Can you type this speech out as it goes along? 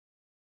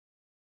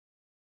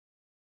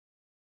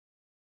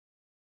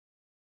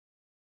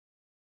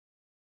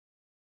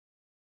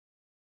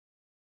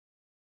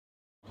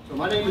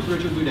My name is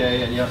Richard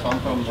Buday, and yes, I'm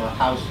from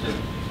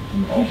Houston,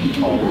 called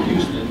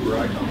Houston, where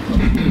I come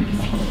from.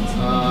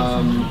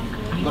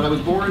 But I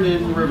was born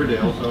in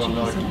Riverdale, so I'm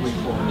not a complete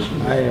foreigner to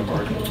this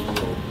part of the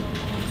world.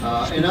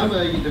 And I'm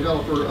a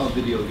developer of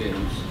video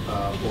games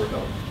for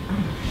health.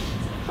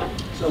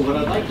 So what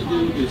I'd like to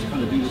do is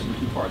kind of do this in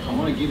two parts. I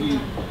want to give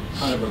you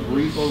kind of a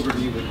brief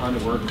overview of the kind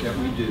of work that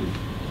we do,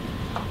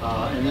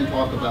 and then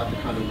talk about the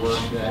kind of work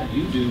that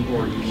you do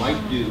or you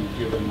might do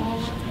given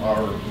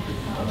our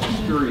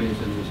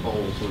experience in this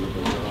whole sort of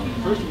thing.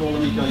 First of all,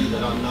 let me tell you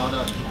that I'm not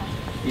a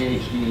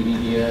PhD,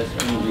 BDS,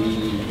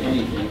 MD,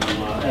 anything.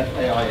 I'm a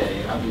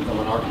FAIA. I'm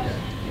an architect,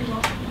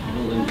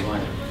 building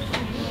designer.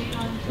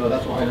 So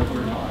that's why I don't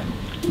wear a tie.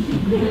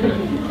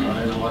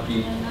 And I'm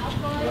lucky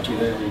that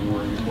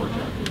anymore in report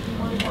jackets.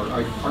 Our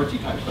artsy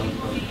types don't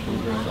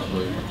dress up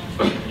very much.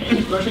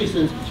 Especially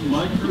since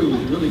my crew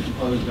is really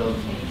composed of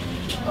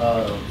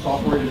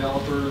software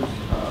developers,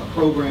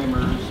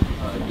 programmers,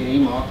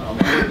 game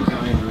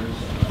designers,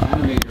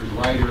 animators,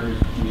 writers,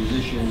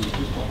 musicians,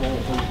 just a whole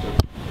host of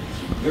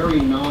very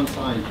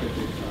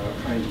non-scientific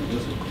kinds of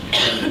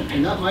disciplines.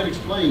 And that might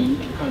explain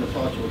the kind of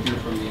thoughts you'll hear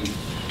from me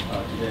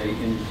today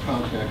in the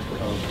context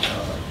of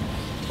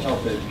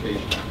health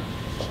education.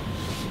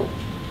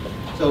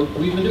 So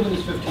we've been doing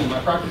this 15. My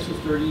practice is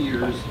 30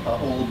 years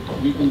old.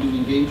 We've been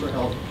doing games for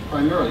health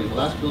primarily. The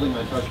last building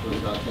I touched was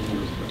about 10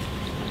 years ago.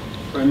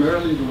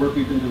 Primarily the work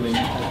we've been doing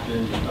has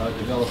been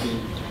developing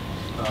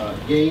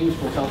games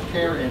for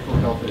healthcare and for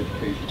health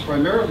education,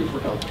 primarily for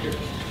healthcare.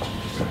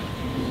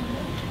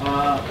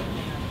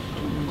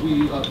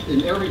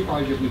 In every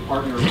project we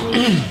partner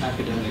with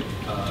academic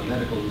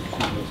medical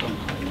institutions of some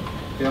kind. The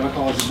Vienna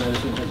College of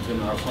Medicine has been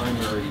our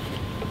primary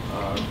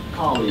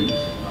colleagues,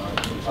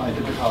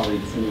 scientific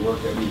colleagues in the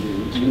work that we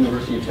do. The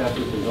University of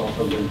Texas has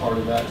also been part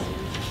of that.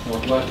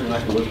 Northwestern,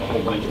 I can list a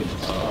whole bunch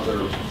of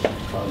other,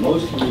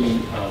 mostly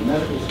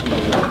medical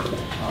schools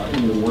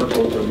in the work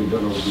that we've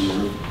done over the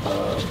years.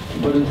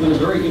 But it's been a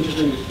very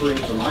interesting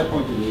experience from my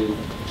point of view,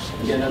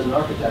 again, as an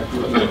architect,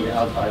 looking at the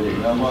outside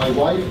in. Now, my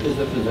wife is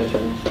a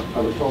physician.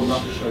 I was told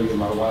not to show you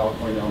my Weill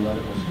Cornell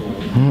Medical School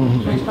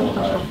baseball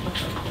hat.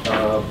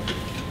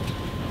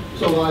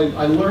 So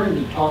I learned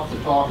to talk the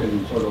talk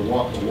and sort of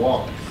walk the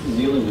walk,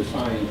 dealing with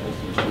science as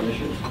a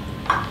clinician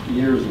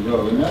years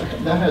ago. And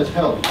that has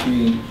helped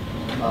me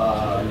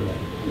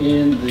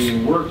in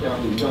the work that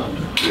we've done.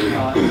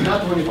 It's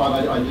not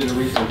 25, I did a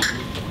recent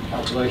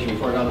calculation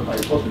before I got it,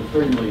 close to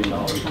 $30 million.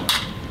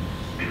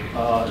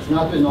 It's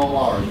not been all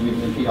ours. We've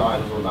been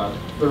PIs for about a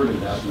third of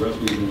that. The rest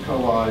we've been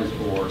co-Is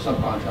or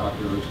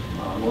subcontractors,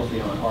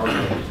 mostly on our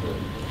grants.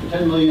 The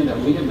 $10 million that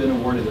we have been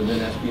awarded have been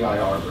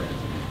SBIR grants.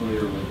 I'm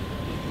familiar with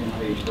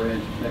NIH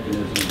grant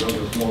mechanisms. Those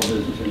are small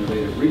business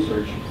innovative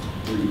research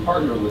where you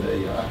partner with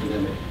an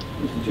academic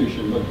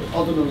institution. But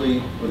ultimately,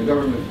 what the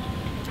government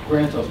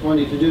grants us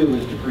money to do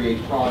is to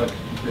create products,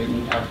 to create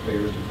new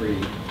taxpayers, to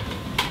create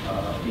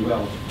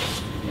wealth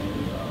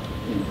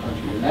in the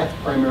country. And that's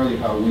primarily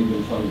how we've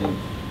been funding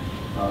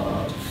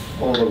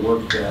all the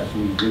work that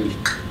we do.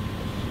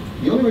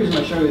 The only reason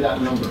I show you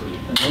that number,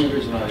 and the only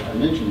reason I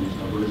mention this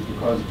number, is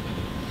because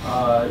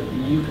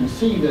you can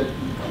see that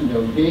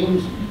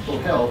games for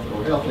health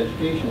or health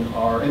education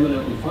are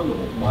eminently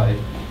fundable by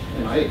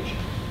NIH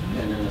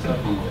and NSF.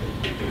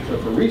 So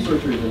for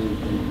researchers in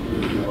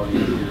the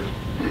audience here,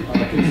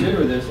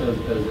 consider this as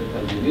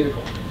a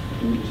vehicle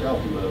to yourself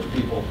and the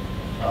people.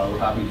 We're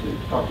happy to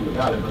talk to you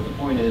about it, but the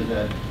point is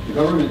that the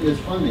government is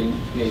funding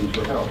games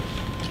for health.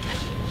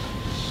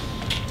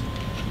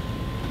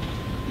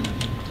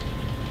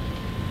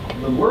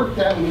 The work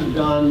that we've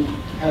done,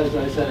 as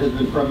I said, has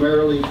been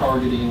primarily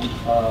targeting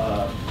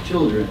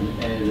children,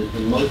 and it's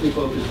been mostly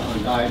focused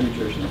on diet and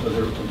nutrition. So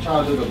there's some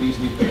childhood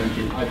obesity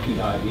prevention, type 2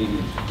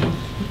 diabetes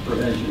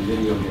prevention,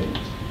 video games.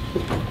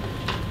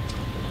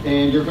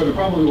 And you're going to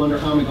probably wonder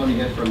how am I going to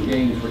get from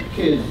games for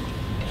kids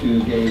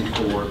to games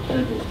for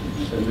dental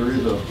students. And there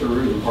is a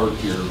part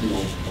here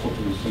you'll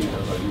hopefully see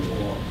as I move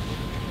along.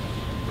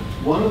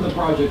 One of the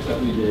projects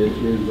that we did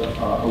is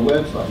a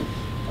website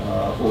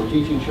for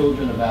teaching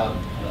children about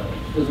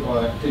physical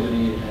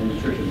activity and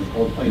nutrition. It's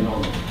called Play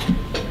Normal.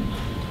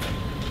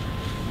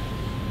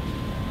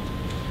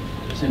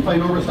 And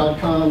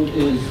PlayNormal.com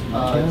is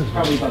it's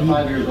probably about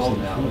 5 years old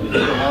now. It's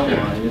still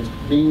online. It's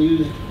being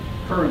used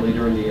currently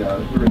during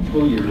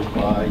school years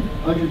by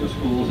hundreds of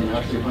schools and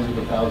actually hundreds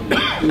of thousands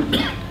of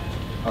students.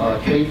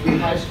 K through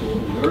high school,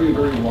 very,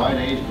 very wide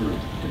age group.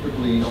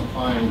 Typically, you don't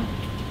find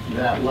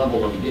that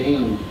level of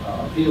game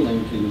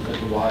appealing to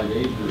such a wide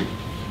age group.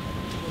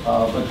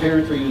 But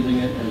parents are using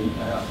it, and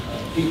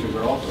teachers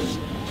are also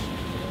using it.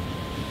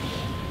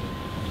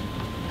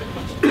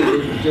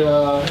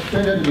 It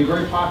turned out to be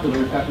very popular.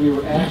 In fact, we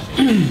were asked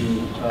to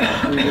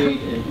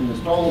create an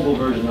installable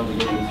version of the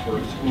games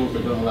for schools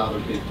that don't allow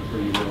their kids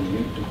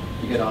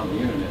to get on the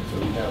internet. So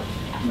we have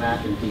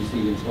Mac and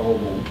PC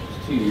installable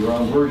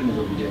CD-ROM versions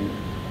of the game.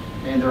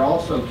 And there are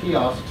also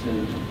kiosks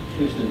in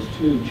Houston's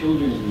 2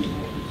 children's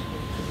museums,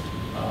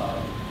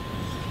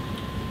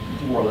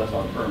 more or less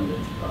on permanent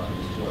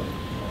display.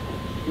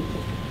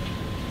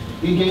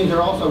 These games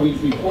are also,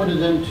 we ported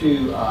them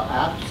to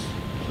apps,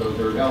 so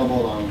they're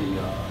available on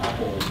the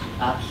Apple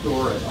App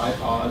Store as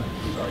iPod,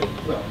 I'm sorry,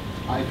 well,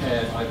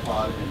 iPad,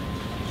 iPod, and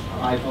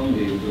iPhone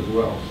games as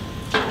well.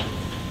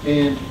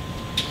 And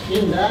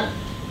in that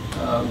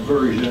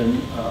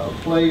version,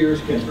 players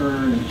can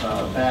earn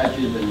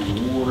badges and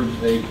rewards.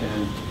 They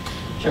can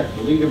check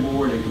the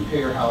leaderboard and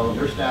compare how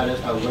their status,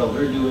 how well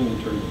they're doing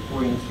in terms of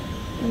points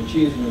and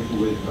achievements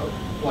with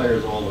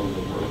players all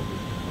over the world.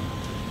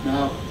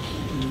 Now,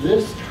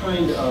 this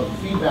kind of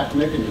feedback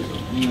mechanism,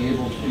 being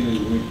able to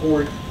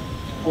report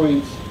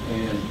points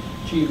and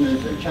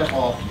achievements and check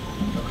off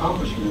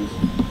accomplishments,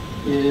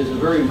 is a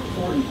very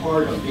important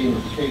part of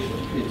gamification.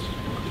 It's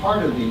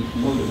part of the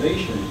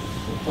motivation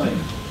for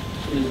playing,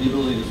 is the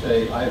ability to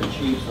say, I have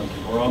achieved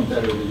something, or I'm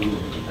better than you in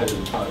a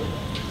competitive title.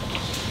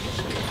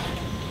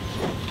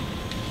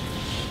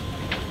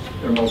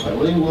 They're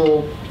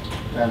multilingual,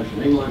 Spanish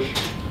and English.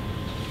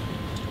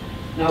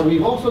 Now,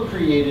 we've also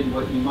created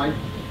what you might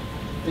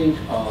think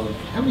of,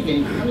 how many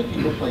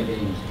people play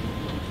games?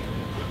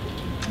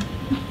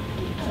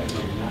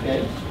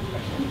 Okay.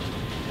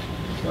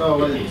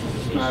 So it's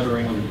a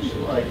smattering,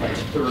 like a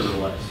third or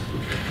less.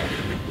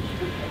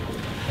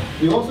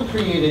 We also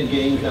created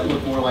games that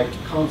look more like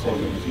console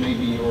games,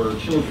 maybe your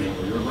children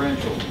or your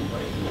grandchildren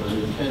play.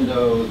 The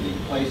Nintendo, the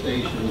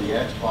PlayStation, the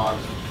Xbox.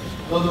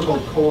 Those are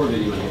called core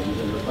video games,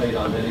 and they're played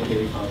on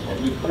dedicated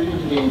consoles. We've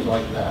created games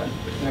like that.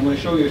 And I'm going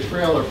to show you a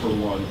trailer for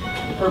one.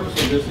 The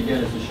purpose of this,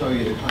 again, is to show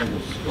you the kind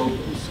of scope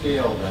and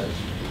scale that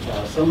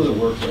some of the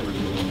work that we're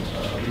doing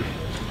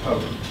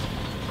covers.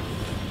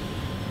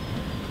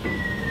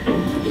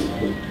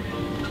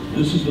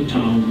 This is the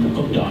town of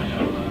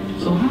Buday.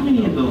 So how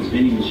many of those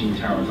vending machine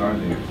towers are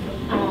there?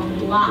 A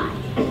lot.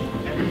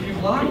 Every few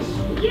blocks?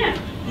 Yeah.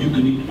 You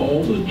can eat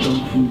all the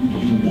junk food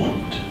you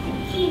want.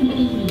 Team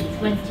Edie's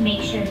wants to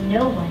make sure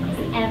no one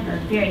is ever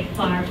very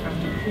far from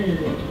the food.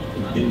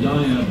 In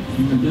Buday,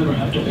 you never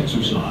have to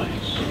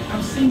exercise.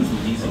 I've seen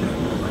some decent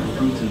food, like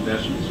fruits and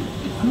vegetables.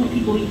 How do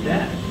people eat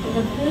that?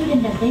 The food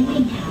in the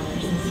vending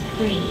towers is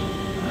free.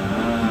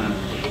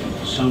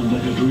 Ah. Sound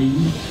like a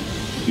dream?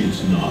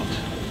 It's not.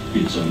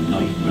 It's a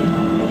nightmare.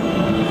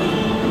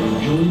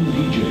 Join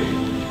DJ,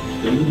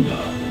 Belinda,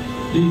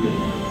 David,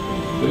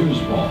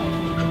 Bearspaw,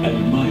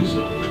 and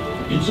Misa.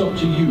 It's up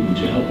to you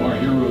to help our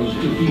heroes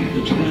defeat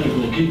the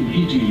tyrannical King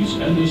Etes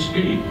and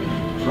escape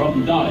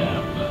from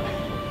Buday.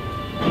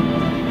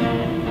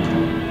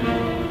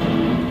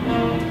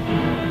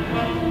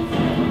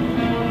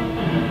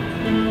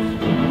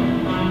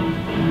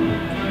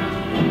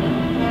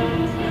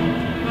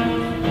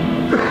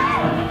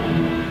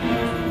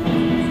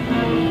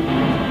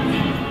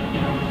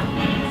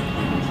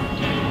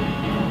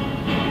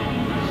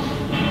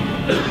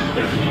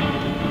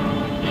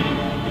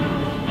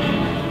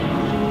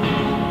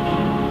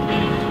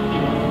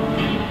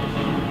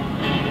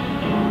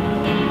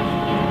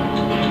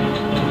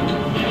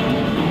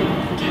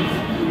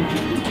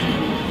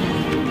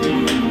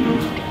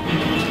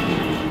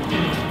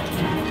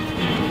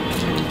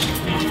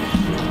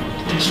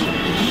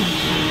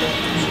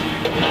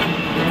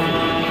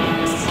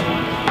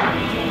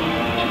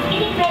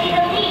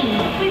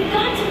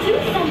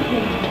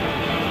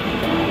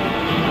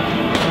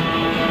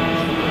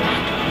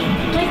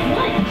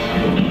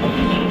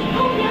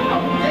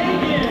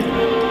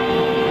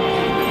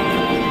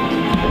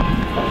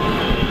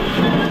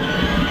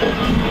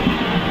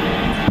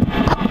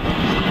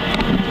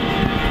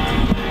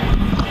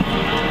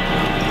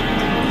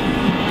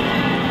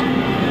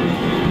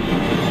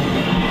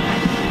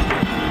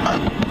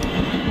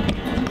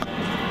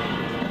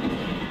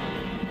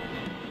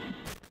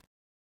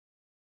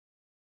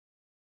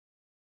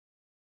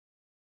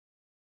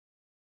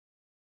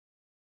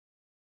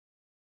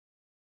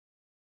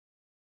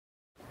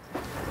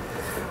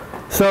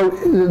 So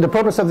the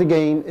purpose of the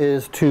game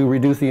is to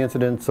reduce the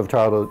incidence of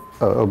childhood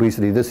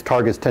obesity. This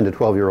targets 10 to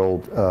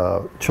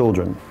 12-year-old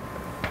children.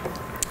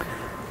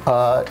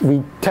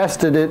 We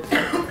tested it,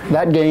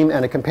 that game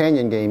and a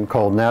companion game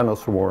called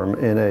Nanoswarm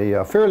in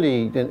a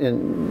fairly,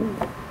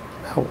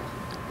 I'll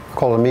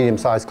call it a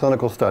medium-sized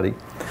clinical study.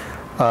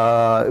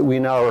 We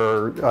now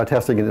are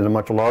testing it in a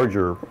much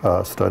larger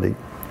study,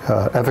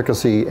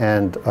 efficacy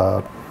and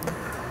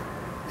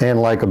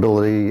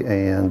likability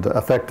and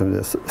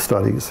effectiveness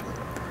studies.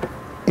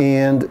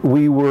 And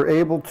we were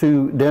able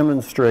to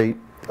demonstrate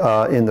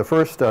in the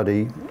first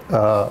study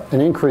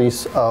an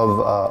increase of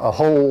a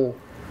whole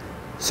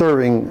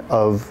serving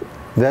of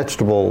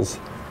vegetables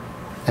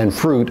and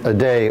fruit a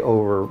day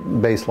over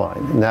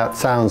baseline. And that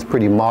sounds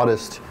pretty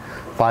modest,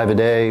 5 a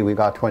day, we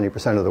got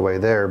 20% of the way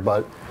there,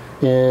 but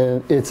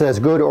it's as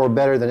good or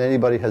better than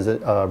anybody has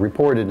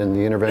reported in the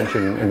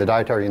intervention, in the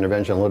dietary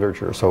intervention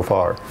literature so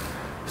far.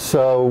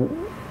 So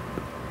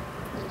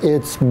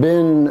it's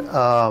been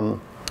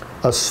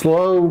a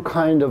slow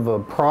kind of a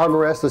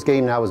progress. This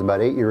game now is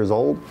about 8 years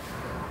old,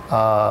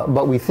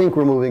 but we think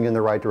we're moving in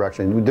the right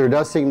direction. There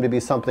does seem to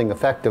be something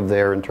effective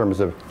there in terms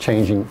of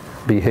changing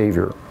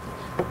behavior.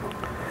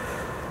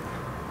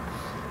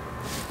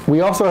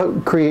 We also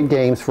create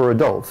games for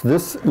adults.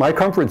 My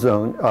comfort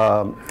zone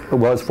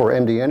was for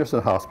MD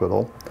Anderson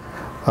Hospital.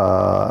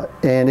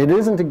 And it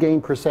isn't a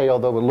game per se,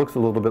 although it looks a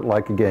little bit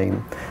like a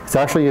game. It's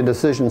actually a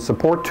decision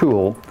support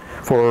tool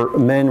for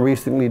men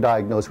recently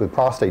diagnosed with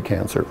prostate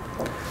cancer.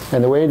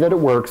 And the way that it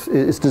works,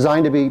 it's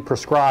designed to be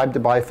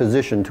prescribed by a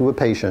physician to a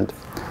patient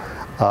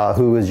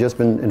who has just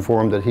been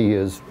informed that he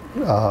is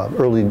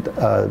early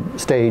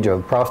stage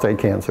of prostate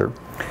cancer.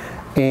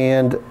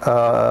 And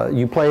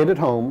you play it at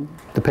home,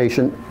 the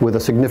patient with a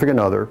significant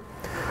other.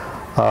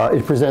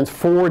 It presents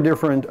 4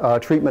 different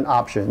treatment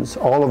options,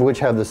 all of which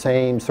have the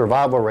same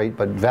survival rate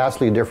but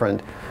vastly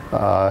different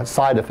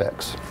side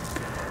effects.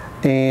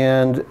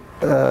 And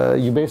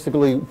you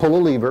basically pull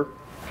a lever,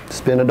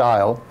 spin a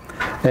dial,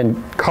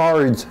 and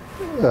cards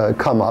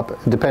come up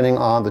depending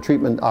on the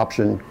treatment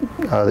option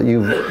that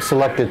you've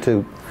selected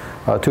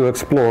to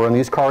explore. And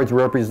these cards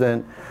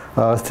represent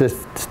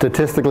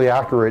statistically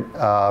accurate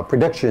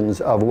predictions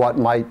of what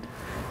might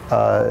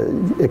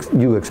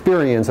you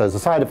experience as a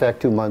side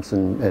effect 2 months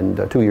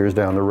and 2 years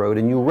down the road.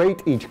 And you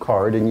rate each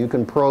card, and you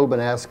can probe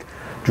and ask,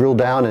 drill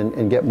down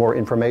and get more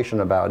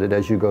information about it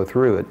as you go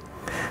through it.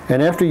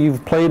 And after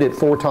you've played it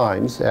 4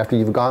 times, after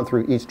you've gone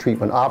through each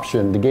treatment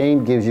option, the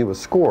game gives you a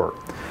score.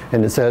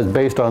 And it says,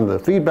 based on the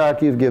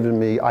feedback you've given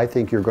me, I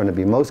think you're going to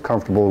be most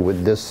comfortable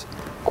with this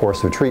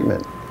course of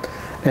treatment.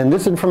 And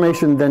this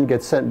information then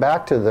gets sent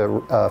back to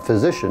the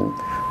physician,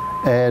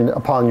 and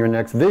upon your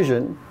next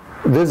visit,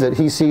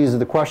 he sees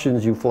the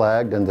questions you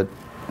flagged and the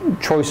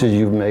choices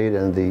you've made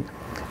and the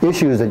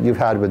issues that you've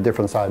had with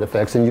different side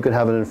effects, and you can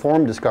have an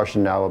informed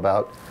discussion now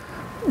about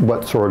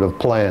what sort of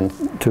plan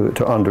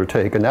to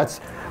undertake. And that's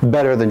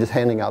better than just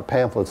handing out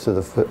pamphlets to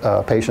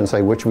the patient,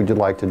 say, which would you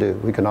like to do?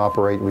 We can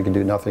operate, we can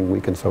do nothing,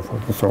 we can so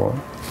forth and so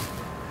on.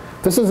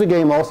 This is a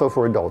game also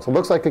for adults. It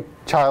looks like a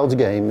child's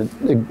game.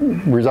 It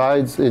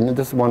resides in,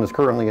 this one is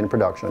currently in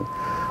production,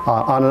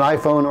 on an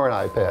iPhone or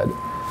an iPad.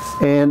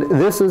 And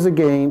this is a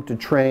game to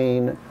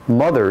train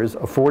mothers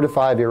of 4 to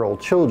 5-year-old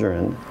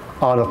children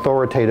on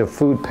authoritative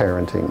food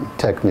parenting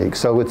techniques.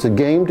 So it's a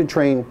game to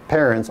train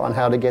parents on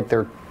how to get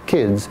their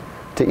kids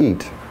to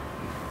eat.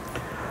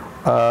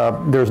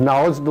 There's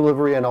knowledge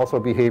delivery and also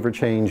behavior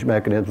change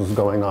mechanisms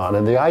going on.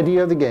 And the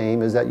idea of the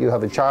game is that you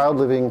have a child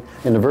living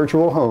in a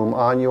virtual home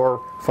on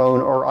your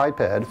phone or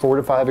iPad, 4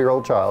 to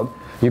 5-year-old child.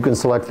 You can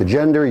select the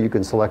gender, you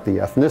can select the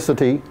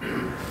ethnicity,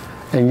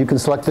 and you can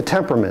select the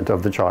temperament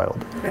of the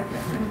child.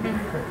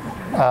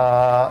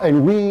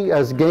 And we,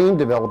 as game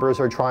developers,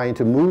 are trying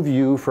to move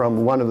you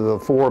from one of the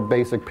 4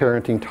 basic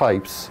parenting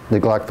types,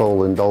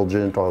 neglectful,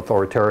 indulgent, or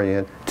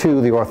authoritarian, to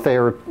the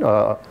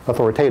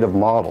authoritative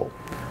model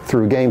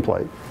through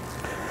gameplay.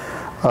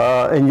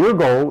 And your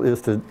goal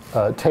is to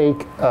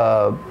take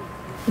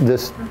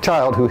this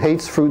child who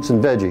hates fruits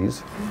and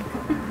veggies,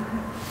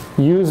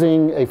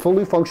 using a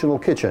fully functional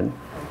kitchen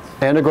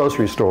and a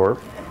grocery store,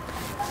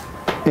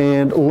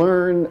 and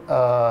learn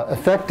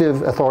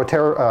effective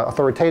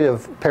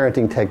authoritative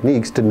parenting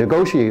techniques to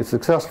negotiate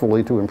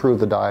successfully to improve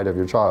the diet of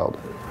your child.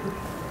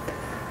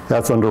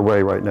 That's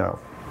underway right now.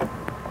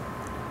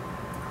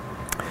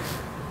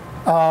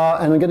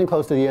 And I'm getting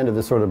close to the end of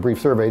this sort of brief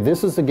survey.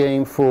 This is a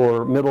game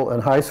for middle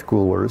and high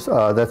schoolers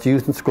that's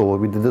used in school.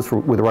 We did this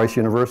with Rice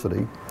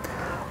University.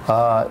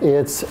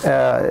 It's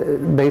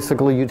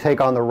basically you take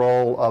on the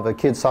role of a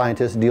kid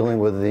scientist dealing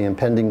with the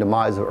impending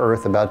demise of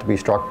Earth about to be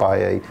struck by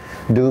a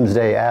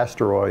doomsday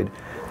asteroid.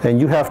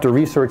 And you have to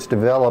research,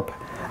 develop,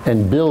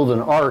 and build an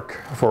ark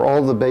for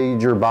all the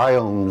major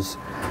biomes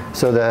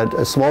so that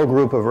a small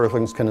group of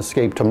Earthlings can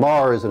escape to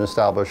Mars and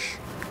establish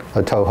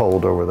a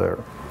toehold over there.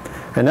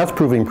 And that's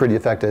proving pretty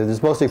effective.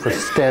 It's mostly for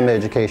STEM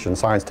education,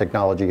 science,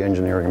 technology,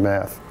 engineering, and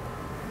math.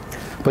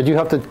 But you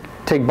have to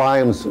take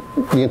biomes,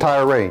 the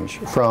entire range,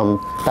 from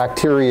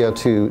bacteria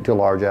to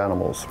large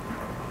animals.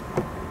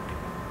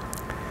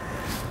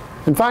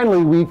 And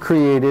finally, we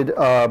created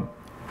a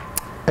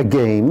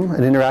game,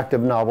 an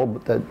interactive novel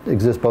that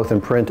exists both in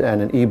print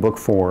and in ebook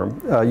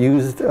form,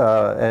 used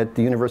at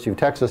the University of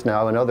Texas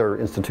now and other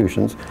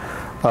institutions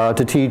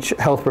to teach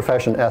health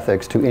profession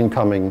ethics to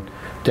incoming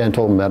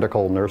dental,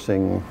 medical,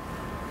 nursing,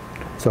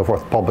 so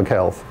forth, public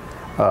health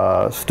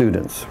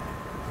students.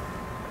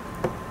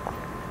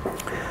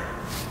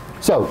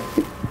 So,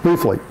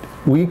 briefly,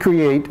 we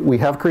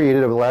have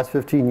created over the last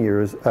 15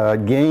 years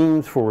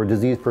games for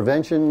disease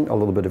prevention, a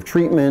little bit of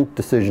treatment,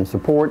 decision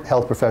support,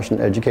 health profession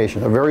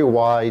education, a very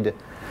wide,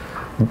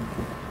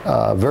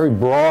 very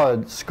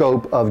broad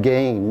scope of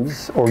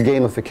games or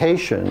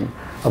gamification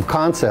of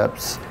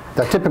concepts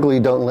that typically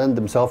don't lend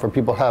themselves or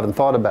people haven't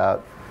thought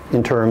about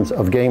in terms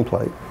of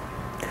gameplay.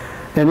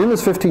 And in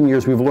this 15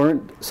 years, we've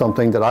learned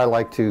something that I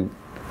like to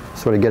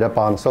sort of get up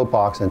on a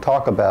soapbox and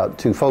talk about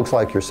to folks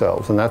like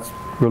yourselves, and that's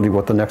really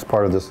what the next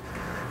part of this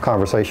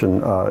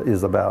conversation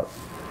is about.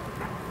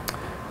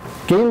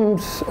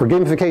 Games or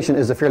gamification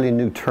is a fairly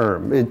new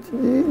term.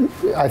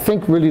 I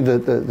think really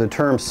the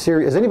term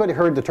serious, has anybody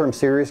heard the term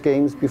serious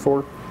games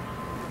before?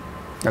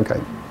 Okay,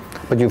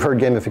 but you've heard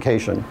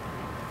gamification.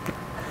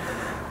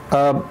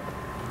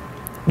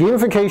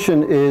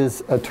 Gamification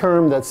is a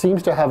term that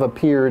seems to have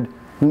appeared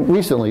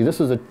recently.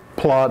 This is a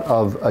plot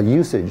of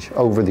usage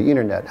over the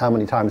internet, how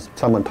many times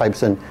someone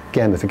types in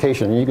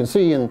gamification. And you can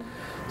see in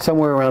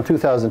somewhere around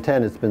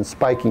 2010 it's been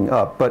spiking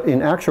up, but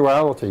in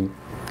actuality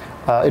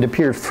it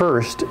appeared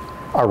first,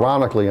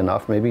 ironically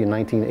enough, maybe in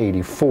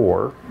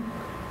 1984.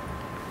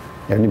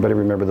 Anybody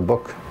remember the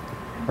book,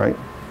 right?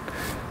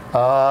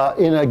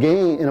 In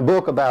a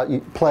book about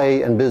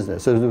play and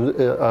business. So it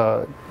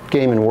was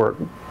game and work,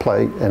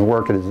 play and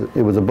work.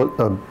 It was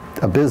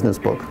a business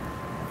book.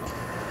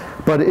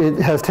 But it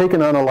has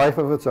taken on a life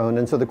of its own,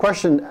 and so the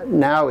question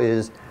now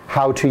is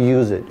how to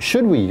use it.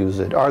 Should we use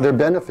it? Are there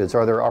benefits?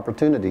 Are there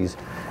opportunities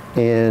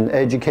in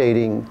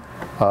educating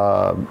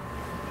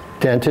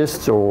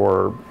dentists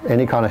or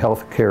any kind of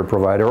health care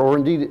provider? Or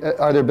indeed,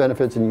 are there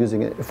benefits in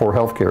using it for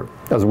health care,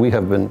 as we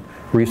have been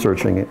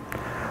researching it?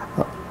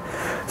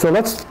 So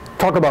let's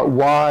talk about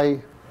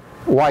why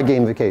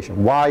gamification.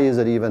 Why is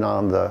it even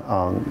on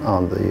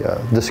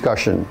the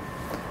discussion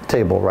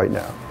table right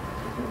now?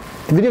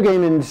 The video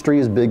game industry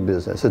is big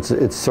business.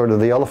 It's sort of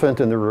the elephant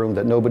in the room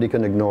that nobody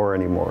can ignore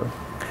anymore.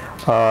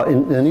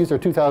 And these are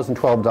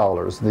 2012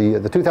 dollars.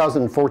 The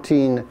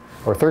 2014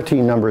 or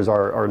 13 numbers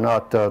are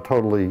not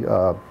totally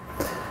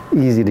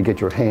easy to get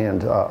your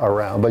hand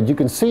around. But you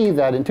can see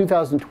that in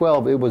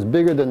 2012 it was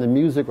bigger than the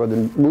music or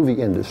the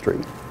movie industry.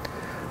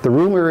 The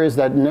rumor is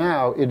that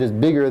now it is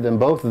bigger than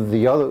both of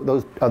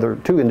those other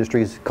two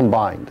industries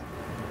combined.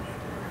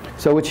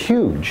 So it's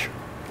huge,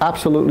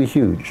 absolutely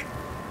huge.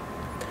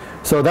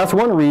 So that's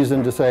one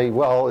reason to say,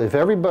 well, if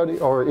everybody,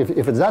 or if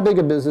it's that big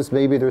a business,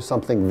 maybe there's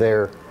something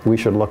there we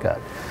should look at.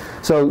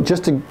 So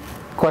just a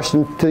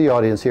question to the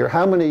audience here,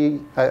 how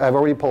many, I've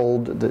already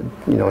polled,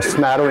 a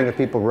smattering of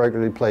people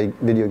regularly play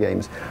video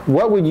games.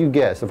 What would you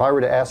guess if I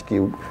were to ask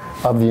you,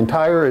 of the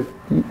entire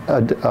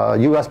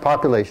US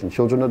population,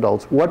 children and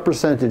adults, what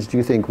percentage do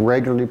you think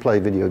regularly play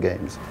video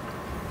games?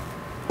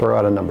 Throw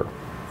out a number.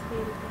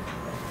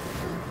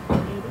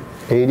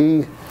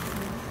 80?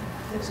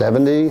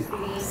 70?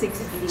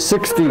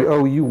 60.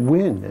 Oh, you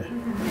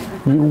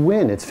win. You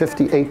win. It's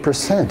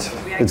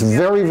 58%. It's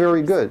very,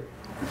 very good.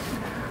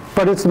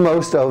 But it's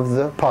most of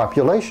the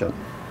population.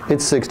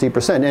 It's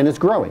 60%, and it's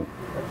growing.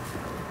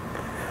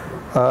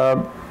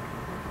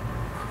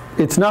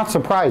 It's not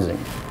surprising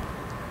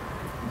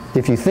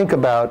if you think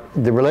about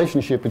the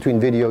relationship between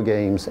video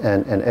games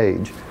and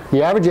age.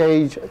 The average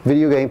age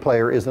video game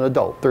player is an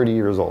adult, 30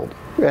 years old.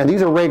 And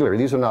these are regular.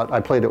 These are not, I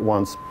played it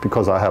once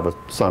because I have a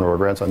son or a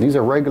grandson. These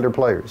are regular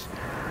players,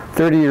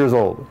 30 years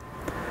old.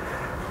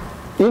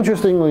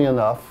 Interestingly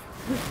enough,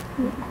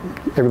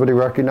 everybody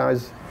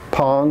recognize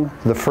Pong,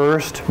 the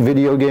first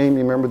video game?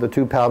 You remember the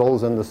two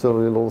paddles and the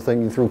silly little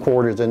thing you threw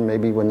quarters in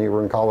maybe when you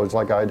were in college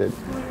like I did?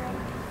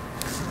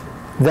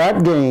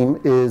 That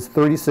game is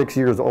 36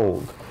 years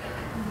old.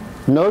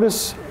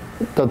 Notice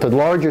that the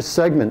largest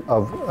segment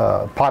of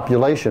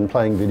population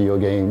playing video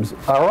games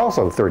are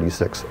also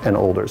 36 and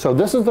older. So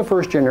this is the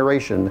first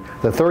generation,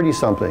 the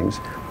 30-somethings,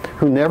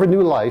 who never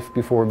knew life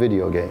before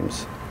video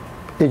games.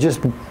 It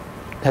just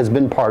has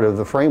been part of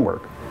the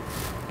framework.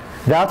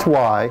 That's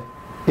why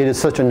it is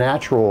such a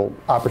natural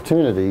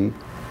opportunity.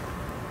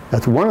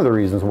 That's one of the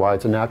reasons why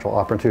it's a natural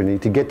opportunity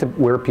to get to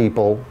where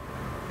people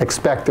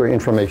expect their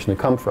information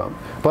to come from.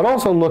 But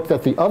also looked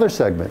at the other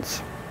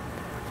segments.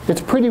 It's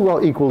pretty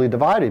well equally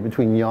divided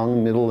between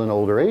young, middle, and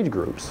older age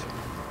groups.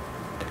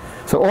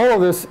 So all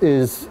of this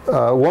is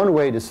one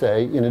way to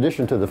say, in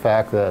addition to the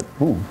fact that,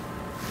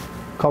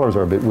 colors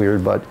are a bit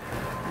weird, but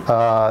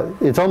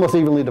it's almost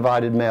evenly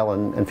divided male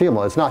and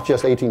female. It's not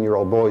just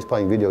 18-year-old boys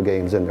playing video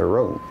games in their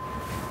room.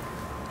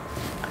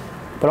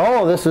 But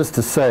all of this is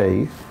to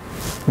say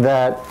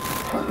that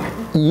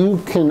you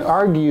can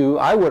argue,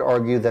 I would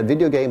argue, that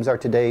video games are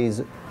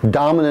today's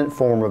dominant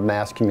form of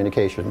mass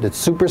communication. It's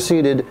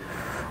superseded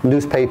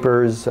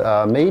newspapers,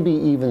 maybe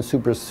even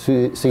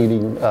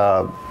superseding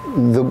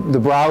the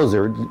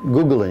browser,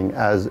 Googling,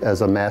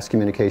 as a mass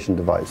communication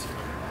device.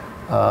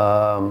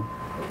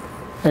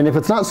 And if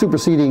it's not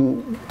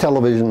superseding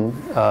television,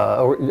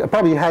 or it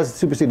probably has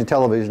superseded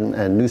television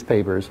and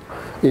newspapers,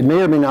 it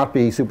may or may not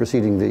be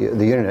superseding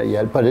the internet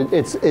yet, but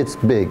it's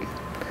big.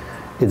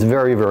 It's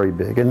very, very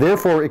big. And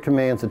therefore it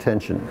commands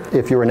attention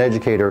if you're an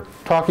educator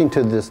talking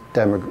to this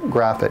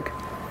demographic.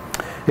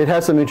 It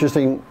has some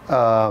interesting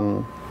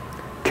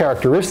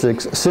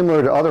characteristics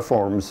similar to other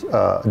forms,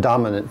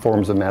 dominant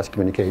forms of mass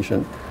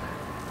communication.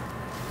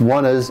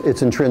 One is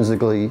it's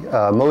intrinsically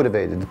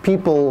motivated.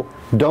 People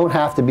don't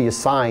have to be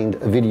assigned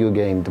a video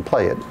game to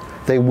play it.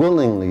 They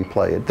willingly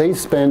play it. They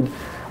spend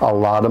a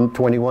lot of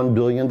 $21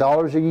 billion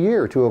a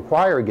year to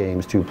acquire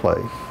games to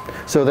play.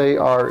 So they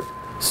are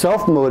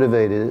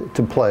self-motivated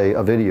to play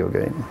a video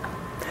game.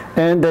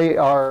 And they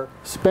are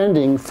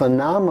spending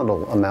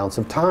phenomenal amounts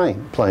of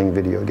time playing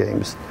video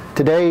games.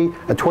 Today,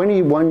 a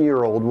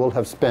 21-year-old will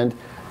have spent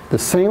the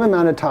same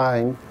amount of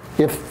time,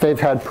 if they've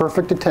had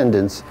perfect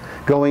attendance,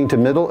 going to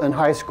middle and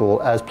high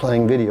school as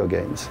playing video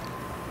games.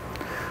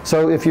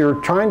 So if you're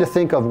trying to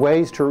think of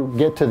ways to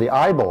get to the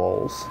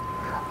eyeballs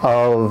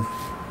of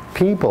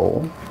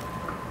people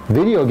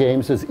Video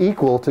games is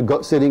equal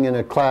to sitting in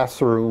a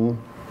classroom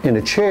in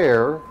a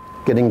chair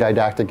getting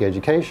didactic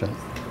education.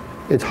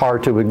 It's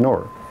hard to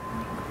ignore.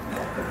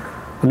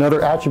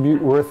 Another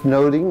attribute worth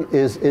noting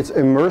is its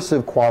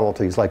immersive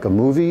qualities, like a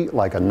movie,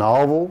 like a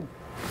novel.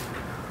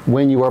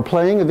 When you are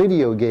playing a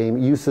video game,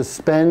 you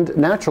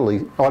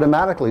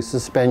automatically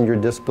suspend your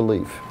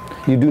disbelief.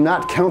 You do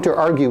not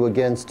counter-argue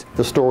against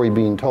the story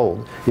being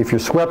told. If you're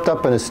swept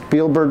up in a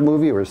Spielberg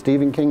movie or a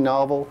Stephen King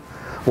novel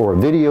or a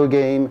video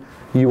game,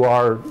 you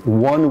are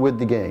one with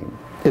the game.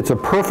 It's a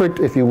perfect,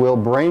 if you will,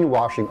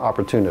 brainwashing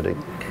opportunity.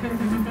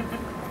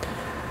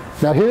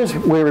 Now here's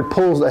where it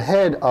pulls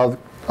ahead of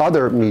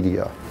other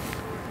media.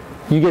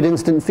 You get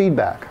instant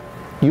feedback.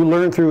 You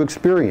learn through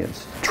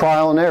experience,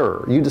 trial and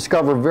error. You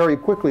discover very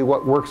quickly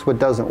what works, what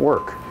doesn't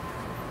work.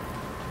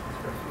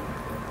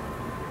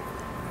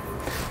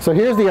 So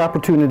here's the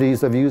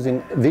opportunities of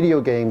using video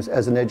games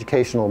as an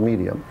educational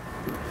medium.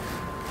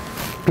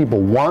 People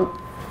want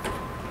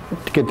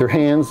to get their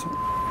hands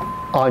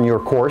on your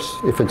course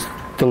if it's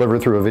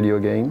delivered through a video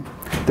game.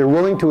 They're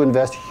willing to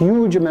invest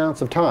huge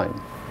amounts of time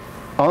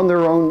on their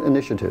own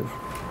initiative.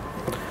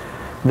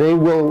 They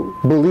will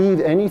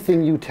believe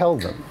anything you tell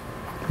them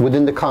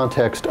within the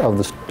context of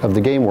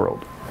the game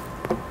world.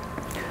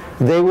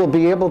 They will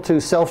be able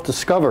to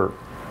self-discover,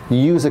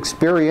 use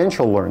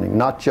experiential learning,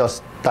 not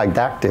just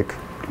didactic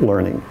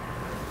learning,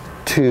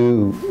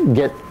 to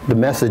get the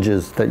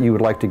messages that you would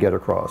like to get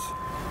across.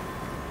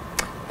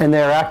 And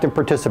they're active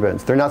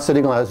participants. They're not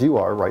sitting as you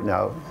are right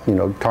now,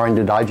 trying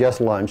to digest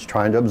lunch,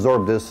 trying to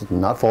absorb this, and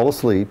not fall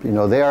asleep.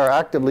 They are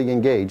actively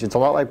engaged. It's a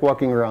lot like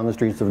walking around the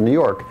streets of New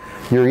York.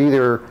 You're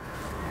either,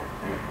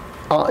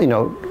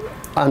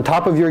 on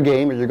top of your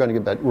game, or you're going to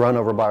get run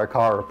over by a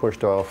car or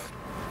pushed off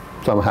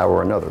somehow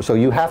or another. So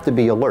you have to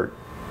be alert.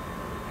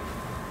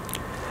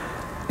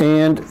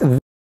 And these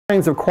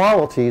kinds of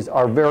qualities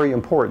are very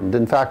important.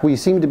 In fact, we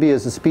seem to be,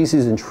 as a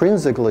species,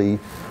 intrinsically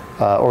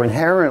or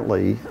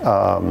inherently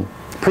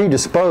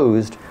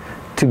predisposed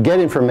to get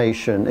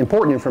information,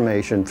 important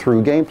information,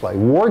 through gameplay.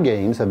 War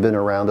games have been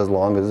around as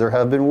long as there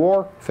have been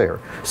warfare.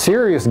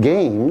 Serious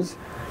games,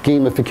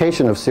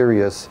 gamification of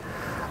serious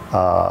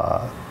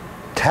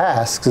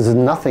tasks, is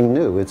nothing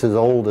new. It's as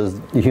old as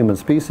the human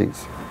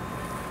species.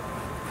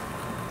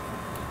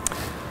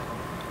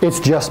 It's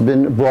just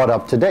been brought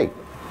up to date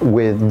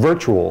with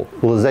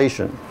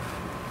virtualization.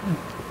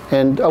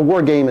 And a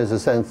war game is, in a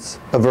sense,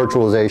 a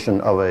virtualization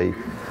of a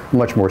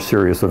much more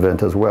serious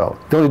event as well.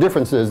 The only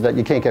difference is that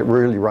you can't get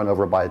really run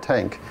over by a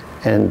tank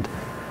and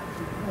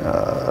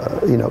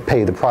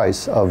pay the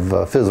price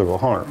of physical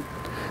harm.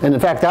 And in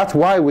fact, that's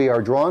why we are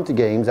drawn to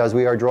games, as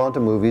we are drawn to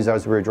movies,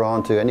 as we are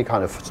drawn to any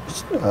kind of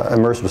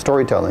immersive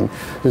storytelling,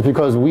 is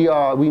because we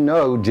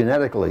know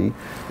genetically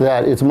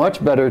that it's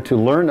much better to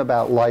learn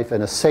about life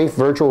in a safe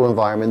virtual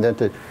environment than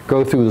to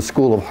go through the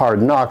school of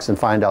hard knocks and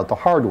find out the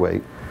hard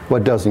way.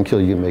 What doesn't kill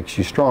you makes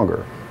you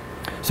stronger.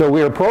 So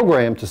we are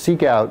programmed to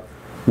seek out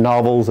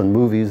novels and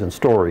movies and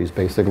stories,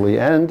 basically,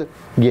 and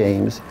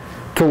games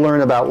to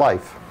learn about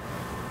life.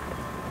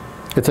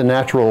 It's a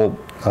natural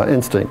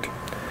instinct.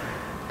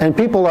 And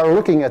people are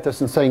looking at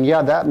this and saying,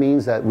 yeah, that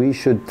means that we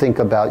should think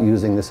about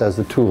using this as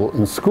a tool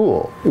in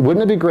school.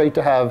 Wouldn't it be great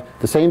to have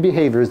the same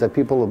behaviors that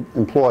people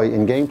employ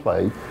in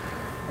gameplay,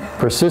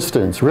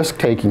 persistence,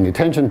 risk-taking,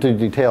 attention to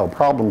detail,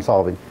 problem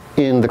solving,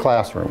 in the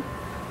classroom?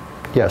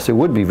 Yes, it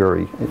would be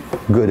very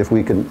good if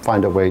we could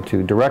find a way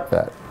to direct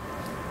that.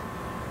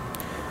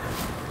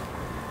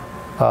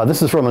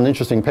 This is from an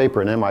interesting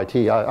paper in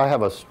MIT. I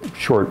have a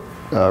short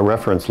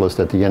reference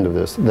list at the end of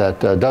this that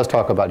does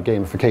talk about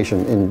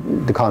gamification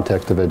in the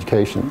context of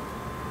education.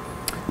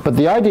 But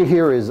the idea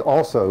here is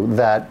also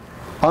that,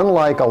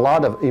 unlike a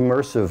lot of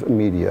immersive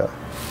media,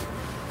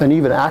 and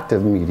even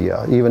active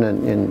media, even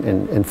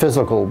in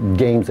physical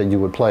games that you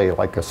would play,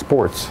 like a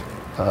sport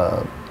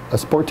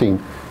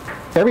team,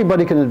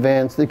 everybody can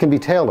advance. It can be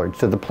tailored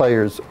to the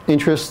player's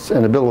interests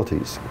and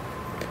abilities.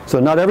 So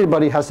not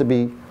everybody has to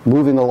be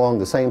moving along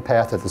the same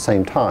path at the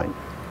same time.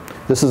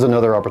 This is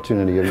another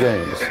opportunity of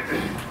games.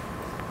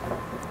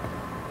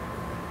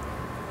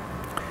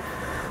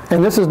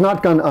 And this has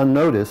not gone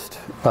unnoticed,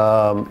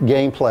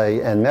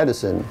 gameplay and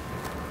medicine,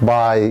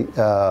 by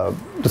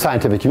the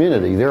scientific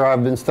community. There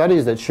have been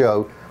studies that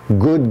show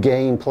good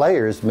game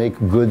players make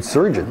good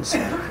surgeons.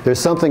 There's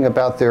something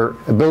about their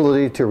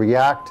ability to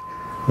react,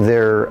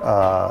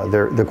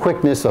 the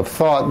quickness of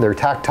thought, their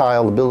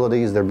tactile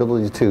abilities, their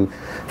ability to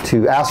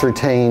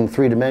ascertain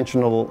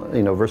three-dimensional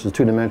versus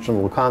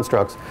two-dimensional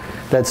constructs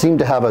that seem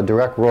to have a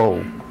direct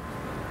role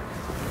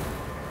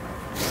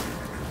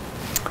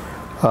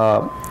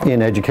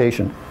in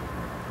education,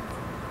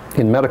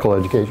 in medical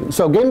education.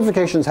 So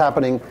gamification is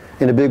happening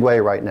in a big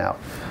way right now.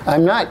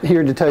 I'm not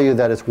here to tell you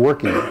that it's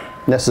working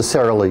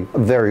necessarily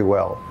very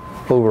well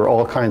over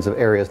all kinds of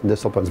areas and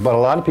disciplines, but a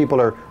lot of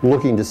people are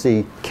looking to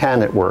see,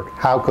 can it work?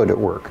 How could it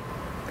work?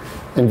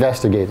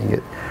 Investigating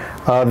it.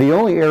 The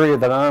only area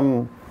that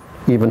I'm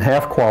even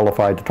half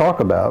qualified to talk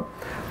about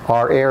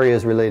are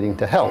areas relating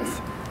to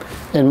health.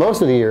 And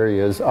most of the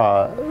areas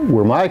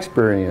where my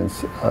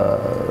experience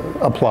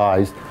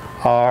applies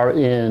are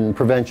in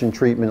prevention,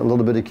 treatment, a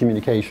little bit of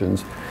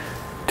communications,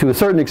 to a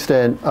certain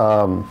extent,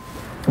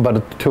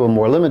 but to a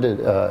more limited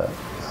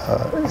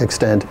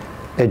extent,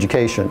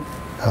 education,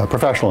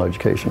 professional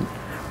education.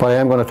 But I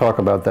am going to talk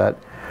about that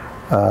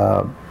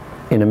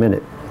in a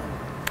minute.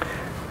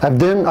 I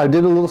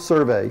did a little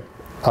survey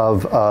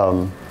of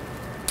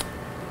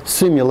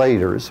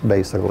simulators,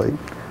 basically,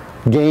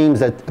 games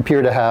that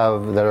appear to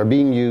have, that are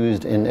being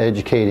used in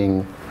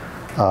educating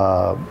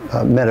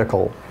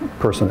medical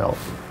personnel.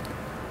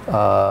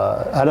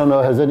 I don't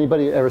know, has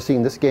anybody ever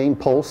seen this game,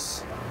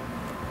 Pulse?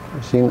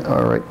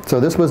 All right.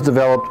 So this was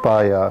developed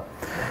by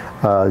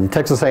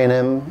Texas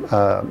A&M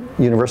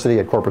University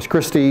at Corpus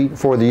Christi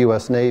for the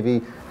U.S.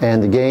 Navy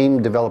and the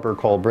game developer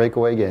called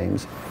Breakaway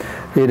Games.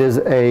 It is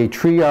a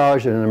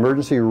triage and an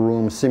emergency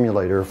room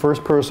simulator,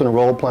 first-person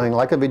role-playing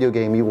like a video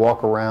game. You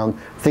walk around,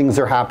 things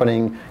are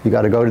happening, you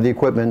got to go to the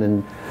equipment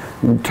and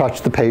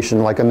touch the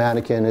patient like a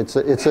mannequin. It's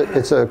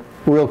a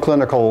real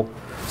clinical,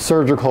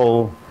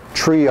 surgical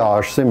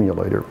triage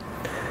simulator.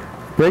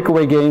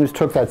 Breakaway Games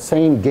took that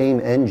same game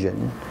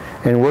engine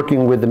and,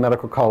 working with the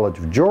Medical College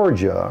of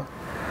Georgia,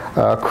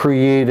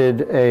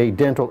 created a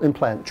dental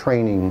implant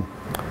training,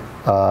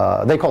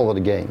 they call it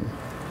a game,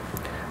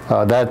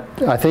 that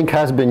I think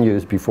has been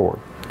used before.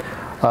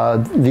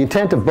 The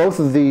intent of both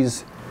of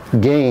these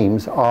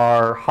games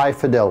are high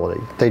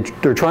fidelity.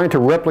 They're trying to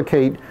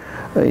replicate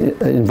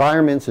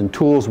environments and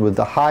tools with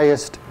the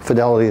highest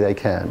fidelity they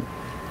can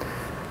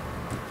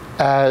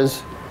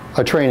as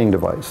a training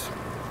device.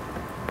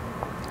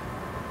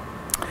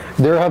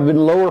 There have been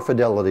lower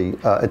fidelity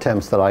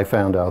attempts that I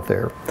found out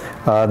there.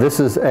 This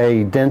is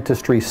a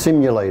dentistry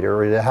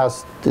simulator.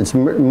 It's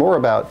more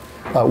about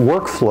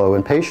workflow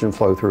and patient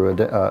flow through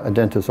a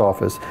dentist's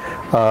office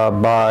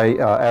by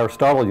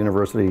Aristotle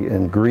University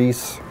in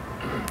Greece,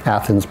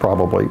 Athens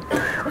probably,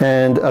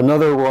 and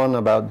another one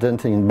about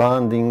dentine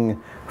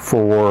bonding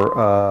for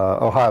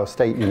Ohio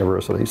State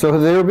University. So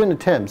there have been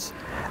attempts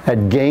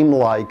at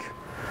game-like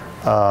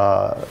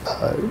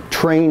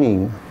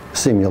training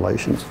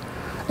simulations.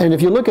 And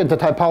if you look at the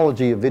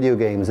typology of video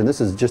games, and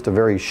this is just a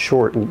very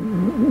short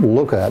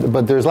look at it,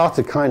 but there's lots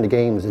of kind of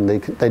games, and they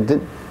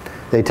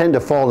tend to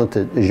fall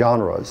into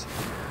genres.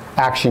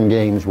 Action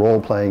games,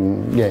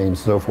 role-playing games,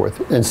 so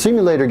forth. And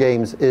simulator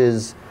games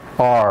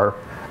are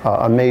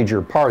a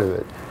major part of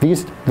it.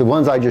 The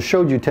ones I just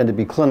showed you tend to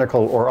be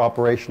clinical or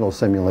operational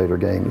simulator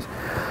games.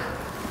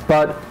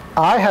 But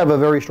I have a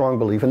very strong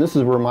belief, and this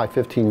is where my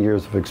 15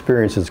 years of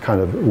experience is kind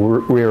of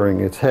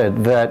rearing its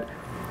head, that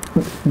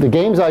the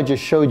games I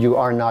just showed you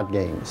are not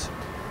games.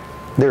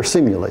 They're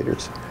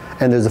simulators.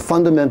 And there's a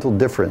fundamental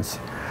difference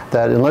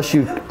that unless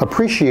you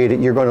appreciate it,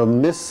 you're going to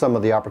miss some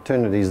of the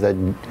opportunities that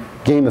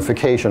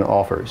gamification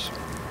offers.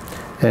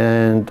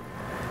 And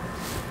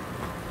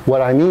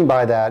what I mean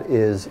by that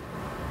is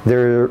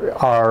there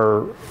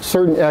are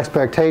certain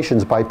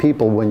expectations by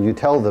people when you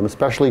tell them,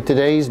 especially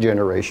today's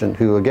generation,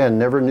 who again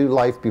never knew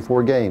life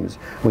before games.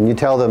 When you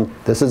tell them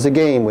this is a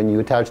game, when you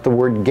attach the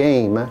word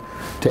game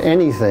to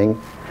anything,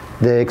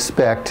 they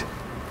expect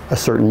a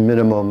certain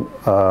minimum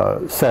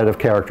set of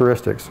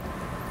characteristics.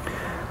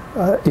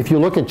 If you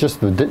look at just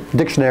the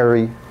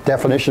dictionary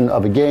definition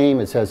of a game,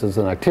 it says it's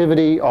an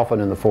activity, often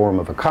in the form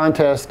of a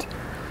contest,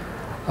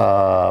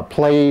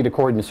 played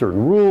according to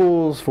certain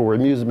rules for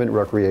amusement,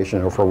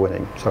 recreation, or for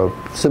winning. So,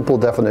 simple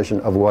definition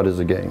of what is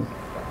a game.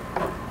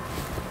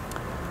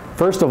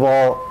 First of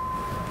all,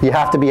 you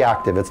have to be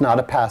active. It's not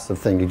a passive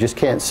thing. You just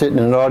can't sit in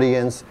an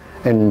audience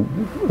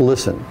and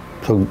listen.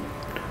 So,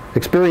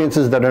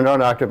 experiences that are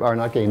not active are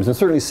not games. And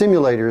certainly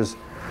simulators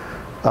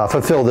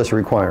fulfill this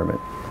requirement.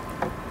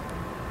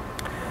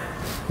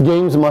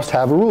 Games must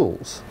have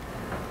rules.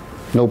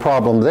 No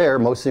problem there.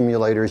 Most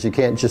simulators, you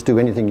can't just do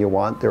anything you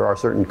want. There are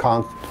certain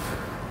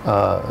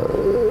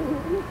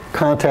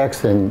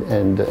contexts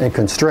and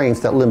constraints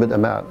that limit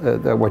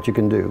what you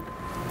can do.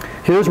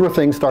 Here's where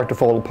things start to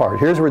fall apart.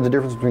 Here's where the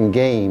difference between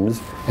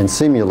games and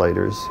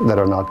simulators that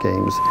are not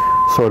games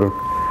sort of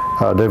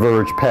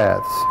diverge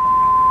paths.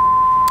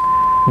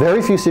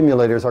 Very few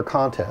simulators are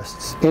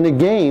contests. In a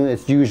game,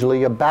 it's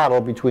usually a battle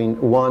between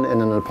one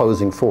and an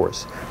opposing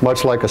force.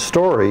 Much like a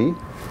story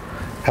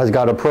has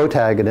got a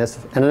protagonist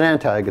and an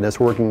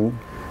antagonist working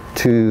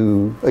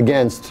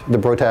against the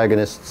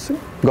protagonist's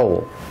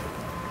goal.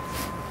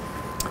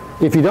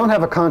 If you don't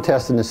have a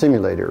contest in a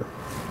simulator,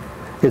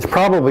 it's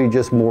probably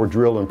just more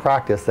drill and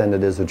practice than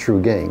it is a true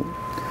game.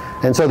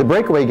 And so the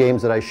breakaway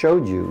games that I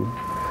showed you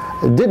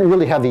didn't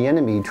really have the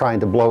enemy trying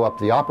to blow up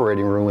the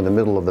operating room in the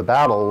middle of the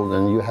battle,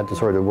 and you had to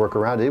sort of work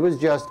around it. It was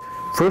just,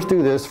 first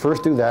do this,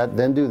 first do that,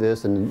 then do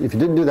this, and if you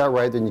didn't do that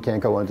right, then you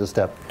can't go on to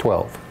step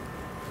 12.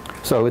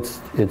 So it's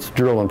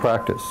drill and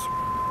practice.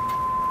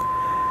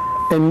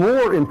 And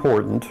more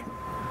important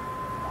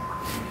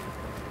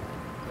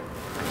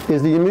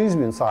is the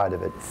amusement side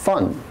of it,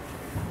 fun.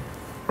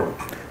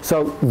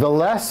 So the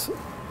less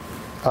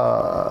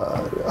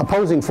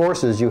opposing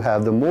forces you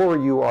have, the more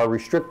you are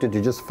restricted to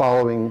just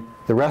following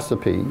the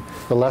recipe,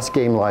 the less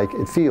game-like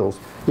it feels.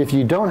 If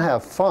you don't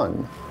have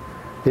fun,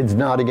 it's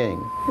not a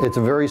game. It's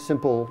a very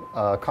simple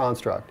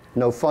construct.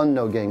 No fun,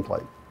 no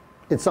gameplay.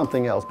 It's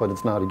something else, but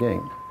it's not a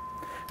game.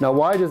 Now,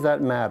 why does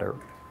that matter?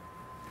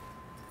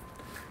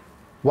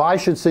 Why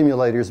should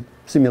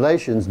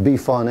simulations be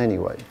fun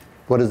anyway?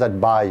 What does that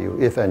buy you,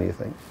 if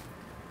anything?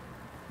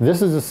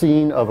 This is a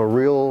scene of a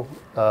real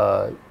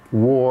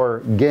war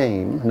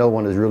game. No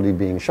one is really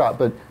being shot,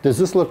 but does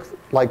this look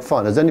like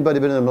fun? Has anybody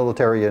been in the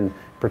military and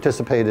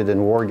participated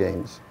in war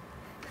games?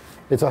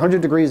 It's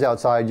 100 degrees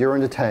outside, you're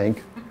in a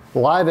tank,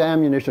 live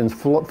ammunition's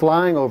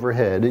flying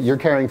overhead, you're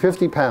carrying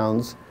 50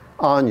 pounds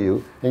on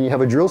you, and you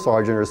have a drill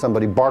sergeant or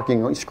somebody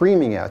barking,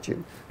 screaming at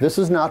you. This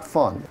is not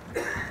fun.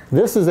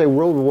 This is a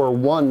World War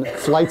I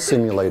flight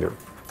simulator.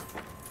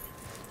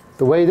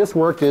 The way this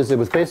worked is it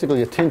was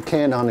basically a tin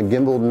can on a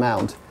gimbaled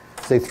mount.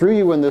 They threw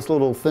you in this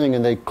little thing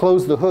and they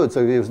closed the hood,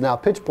 so it was now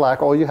pitch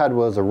black. All you had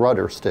was a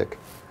rudder stick.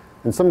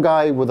 And some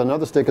guy with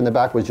another stick in the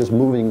back was just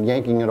moving,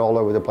 yanking it all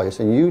over the place.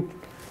 And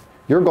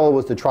your goal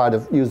was to try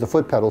to use the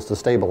foot pedals to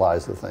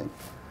stabilize the thing.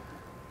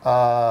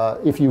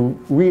 If you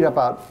read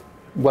about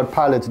what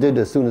pilots did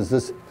as soon as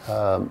this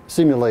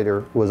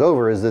simulator was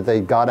over, is that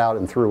they got out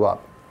and threw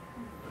up.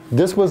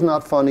 This was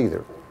not fun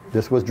either.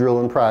 This was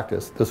drill and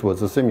practice. This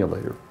was a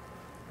simulator.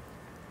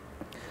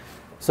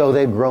 So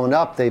they've grown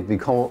up. They've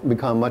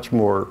become much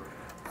more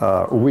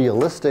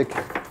realistic.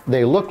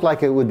 They look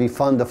like it would be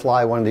fun to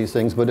fly one of these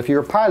things, but if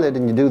you're a pilot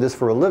and you do this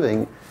for a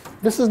living,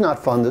 this is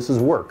not fun. This is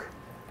work.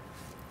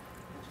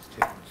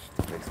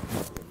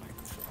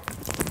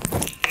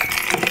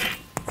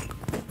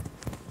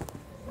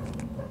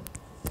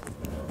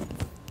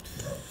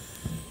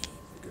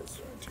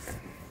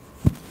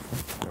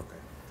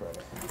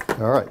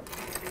 All right.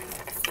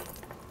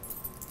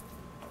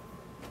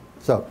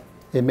 So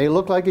it may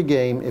look like a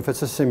game if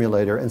it's a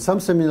simulator, and some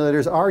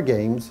simulators are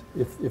games.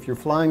 If you're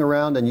flying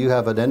around and you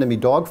have an enemy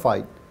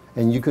dogfight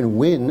and you can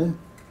win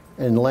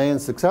and land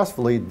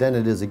successfully, then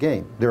it is a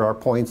game. There are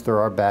points, there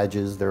are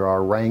badges, there are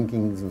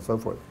rankings and so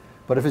forth.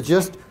 But if it's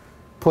just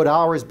put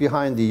hours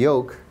behind the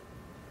yoke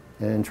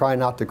and try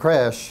not to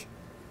crash,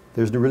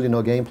 there's really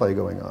no gameplay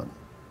going on.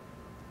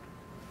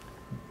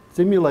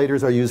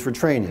 Simulators are used for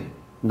training,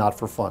 not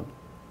for fun.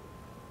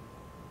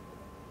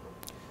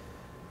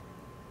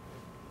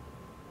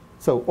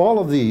 So all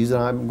of these,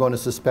 and I'm going to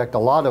suspect a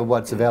lot of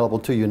what's available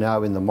to you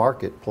now in the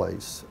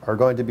marketplace, are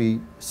going to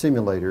be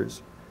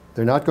simulators.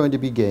 They're not going to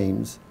be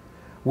games,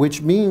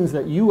 which means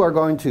that you are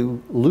going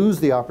to lose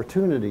the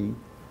opportunity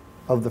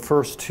of the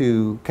first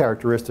two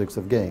characteristics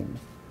of games,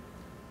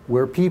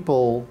 where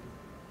people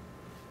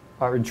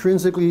are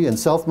intrinsically and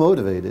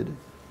self-motivated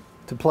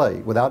to play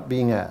without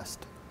being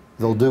asked.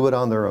 They'll do it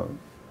on their own.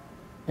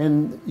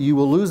 And you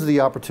will lose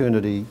the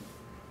opportunity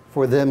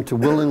for them to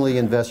willingly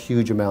invest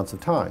huge amounts of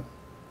time.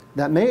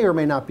 That may or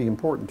may not be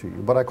important to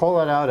you, but I call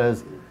that out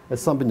as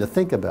something to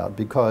think about,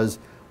 because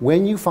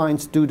when you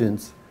find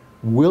students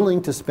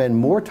willing to spend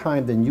more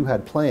time than you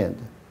had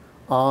planned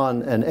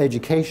on an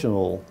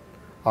educational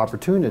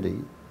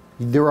opportunity,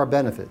 there are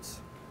benefits.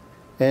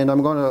 And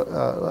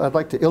I'd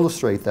like to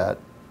illustrate that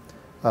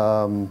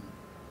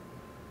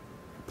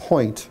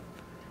point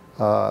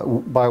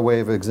by way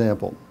of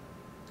example.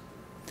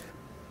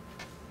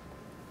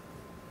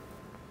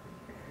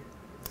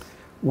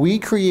 We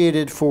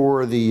created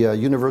for the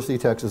University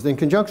of Texas, in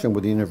conjunction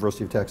with the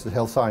University of Texas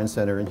Health Science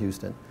Center in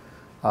Houston,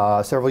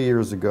 several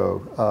years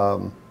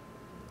ago,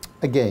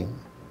 a game.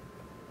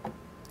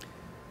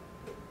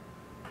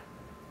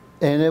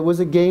 And it was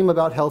a game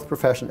about health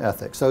profession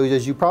ethics. So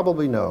as you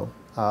probably know,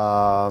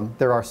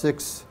 there are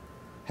 6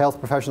 health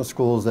professional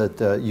schools at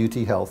UT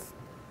Health: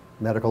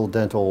 medical,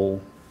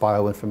 dental,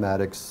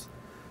 bioinformatics,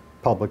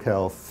 public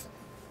health.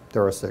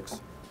 There are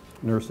 6,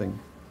 nursing.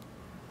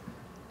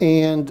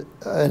 And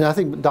I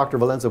think Dr.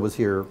 Valenza was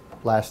here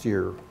last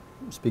year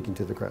speaking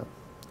to the crowd.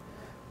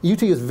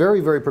 UT is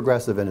very, very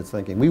progressive in its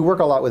thinking. We work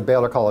a lot with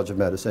Baylor College of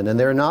Medicine, and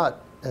they're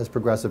not as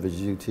progressive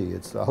as UT.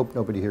 I hope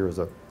nobody here is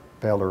a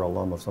Baylor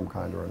alum of some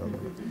kind or another.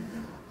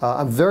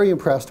 I'm very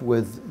impressed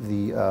with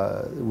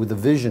the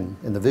vision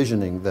and the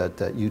visioning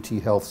that UT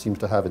Health seems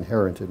to have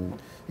inherent in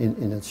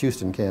its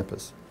Houston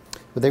campus.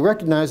 But they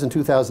recognized in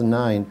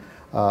 2009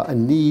 a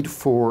need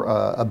for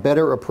a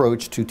better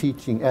approach to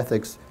teaching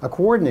ethics, a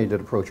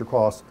coordinated approach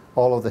across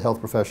all of the health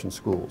profession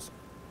schools.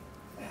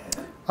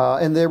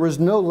 And there was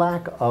no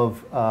lack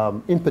of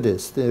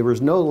impetus. There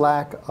was no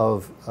lack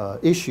of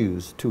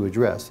issues to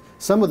address.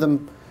 Some of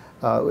them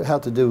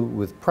had to do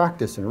with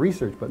practice and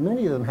research, but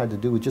many of them had to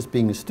do with just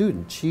being a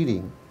student,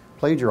 cheating,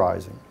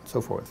 plagiarizing, and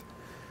so forth.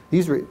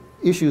 These were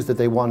issues that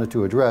they wanted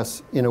to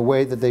address in a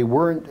way that they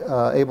weren't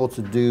able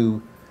to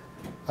do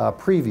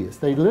previous.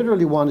 They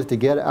literally wanted to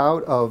get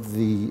out of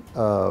the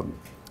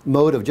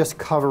mode of just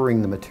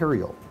covering the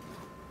material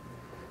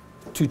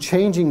to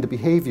changing the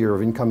behavior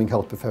of incoming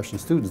health profession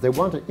students. They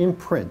want to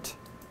imprint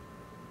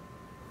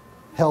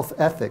health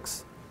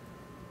ethics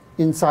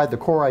inside the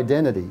core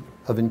identity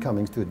of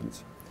incoming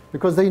students,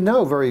 because they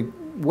know very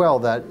well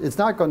that it's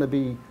not going to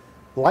be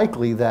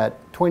likely that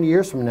 20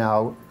 years from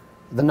now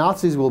the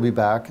Nazis will be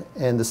back,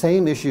 and the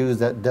same issues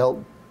that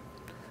dealt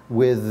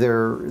with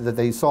that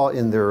they saw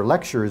in their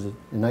lectures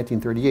in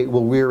 1938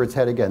 will rear its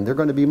head again. They're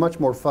going to be much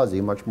more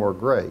fuzzy, much more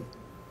gray.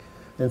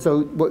 And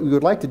so what we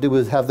would like to do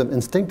is have them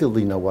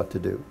instinctively know what to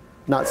do.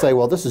 Not say,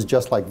 well, this is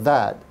just like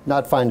that.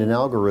 Not find an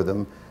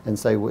algorithm and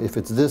say, well, if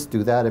it's this,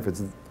 do that. If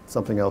it's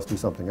something else, do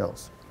something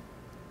else.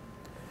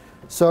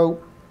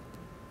 So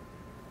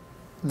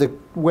the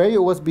way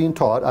it was being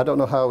taught, I don't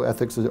know how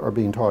ethics are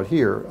being taught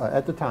here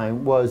at the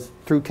time, was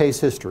through case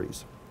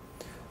histories.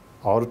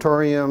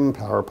 Auditorium,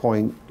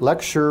 PowerPoint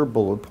lecture,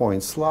 bullet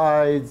point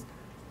slides,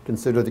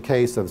 consider the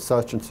case of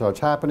such and such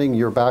happening.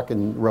 You're back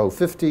in row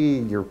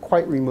 50, you're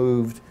quite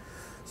removed,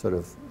 sort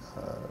of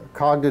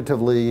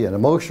cognitively and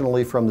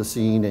emotionally from the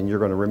scene, and you're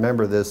going to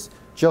remember this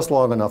just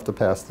long enough to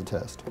pass the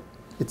test.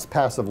 It's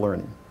passive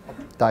learning,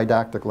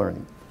 didactic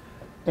learning.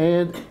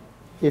 And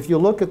if you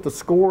look at the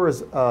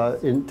scores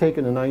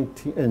taken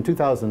in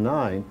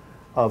 2009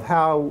 of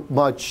how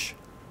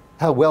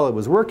well it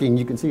was working,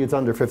 you can see it's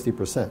under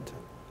 50%.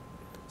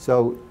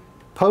 So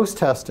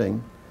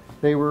post-testing,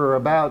 they were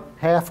about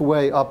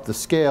halfway up the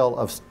scale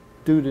of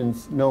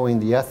students knowing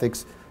the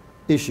ethics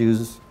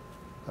issues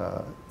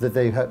that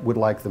they would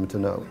like them to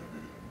know.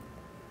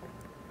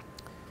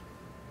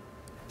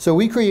 So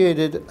we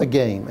created a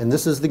game, and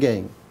this is the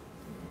game.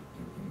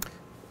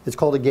 It's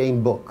called a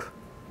game book,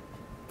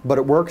 but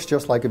it works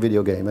just like a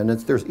video game, and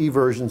there's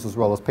e-versions as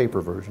well as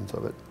paper versions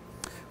of it.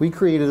 We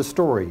created a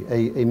story,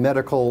 a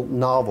medical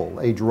novel,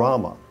 a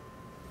drama,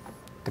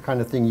 the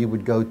kind of thing you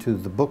would go to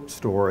the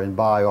bookstore and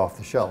buy off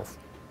the shelf.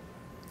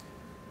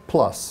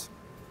 Plus,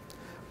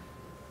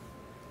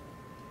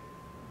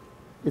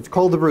 it's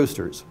called The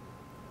Brewsters.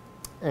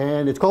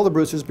 And it's called The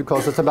Brewsters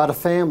because it's about a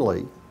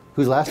family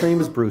whose last name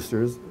is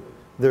Brewsters.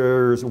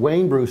 There's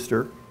Wayne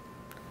Brewster,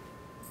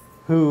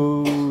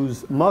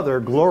 whose mother,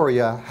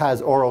 Gloria,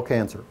 has oral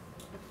cancer.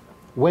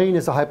 Wayne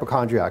is a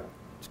hypochondriac,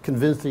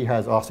 convinced he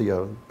has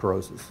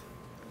osteoporosis.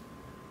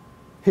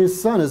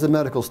 His son is a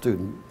medical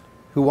student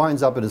who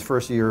winds up in his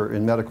first year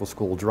in medical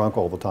school drunk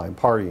all the time,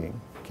 partying,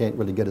 can't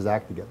really get his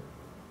act together.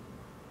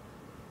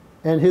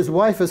 And his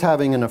wife is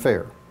having an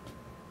affair.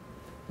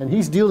 And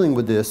he's dealing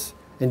with this,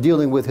 and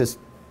dealing with his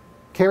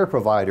care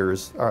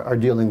providers are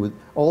dealing with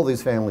all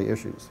these family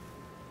issues.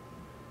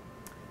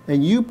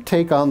 And you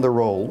take on the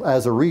role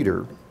as a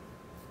reader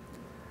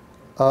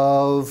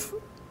of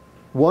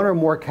one or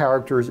more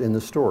characters in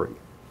the story.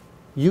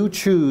 You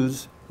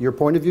choose your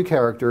point of view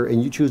character,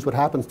 and you choose what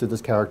happens to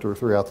this character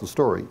throughout the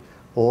story.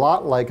 A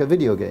lot like a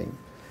video game.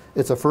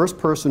 It's a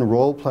first-person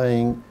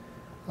role-playing,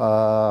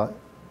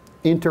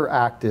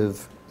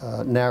 interactive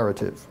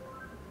narrative.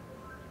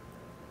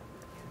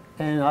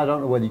 And I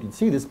don't know whether you can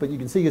see this, but you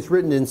can see it's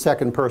written in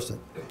second person.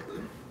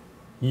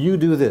 You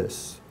do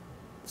this.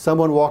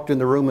 Someone walked in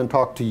the room and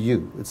talked to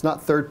you. It's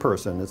not third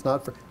person.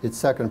 It's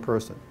second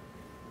person,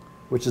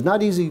 which is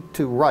not easy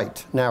to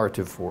write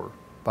narrative for,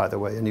 by the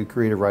way. Any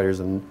creative writers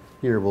in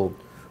here will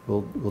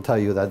tell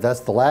you that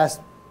that's the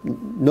last.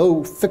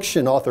 No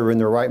fiction author in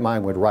their right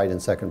mind would write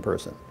in second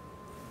person,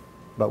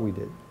 but we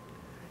did.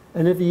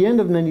 And at the end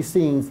of many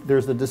scenes,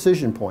 there's a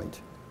decision point.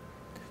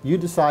 You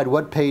decide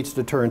what page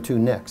to turn to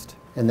next,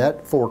 and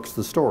that forks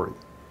the story.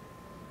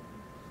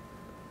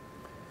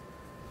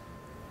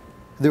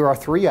 There are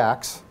 3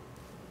 acts.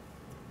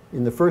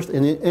 In the first,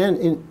 and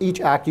in each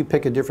act, you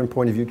pick a different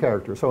point of view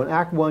character. So in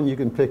Act 1, you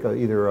can pick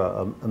either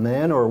a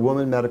man or a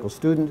woman medical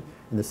student.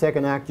 In the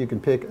second act, you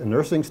can pick a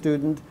nursing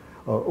student,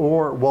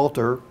 or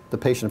Walter, the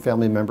patient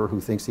family member who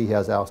thinks he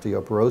has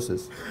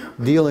osteoporosis,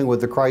 dealing with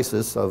the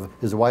crisis of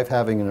his wife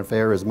having an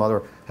affair, his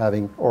mother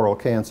having oral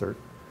cancer.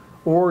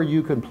 Or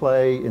you can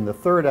play, in the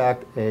third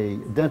act, a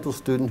dental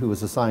student who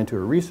is assigned to a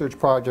research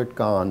project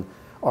gone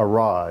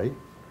awry,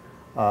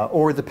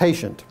 or the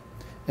patient.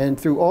 And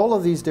through all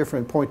of these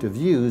different point of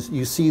views,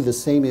 you see the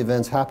same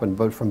events happen,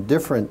 but from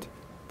different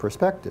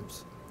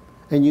perspectives.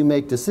 And you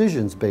make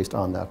decisions based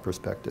on that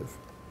perspective.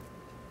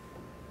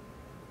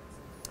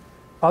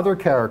 Other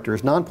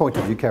characters, non-point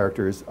of view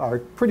characters, are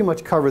pretty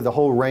much cover the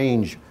whole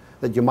range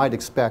that you might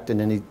expect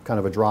in any kind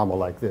of a drama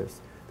like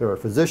this. There are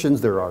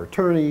physicians, there are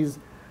attorneys,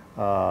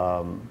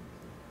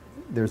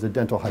 there's a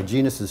dental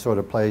hygienist who sort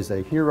of plays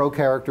a hero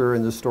character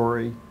in the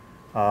story.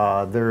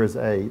 Their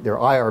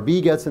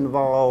IRB gets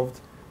involved.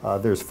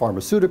 There's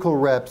pharmaceutical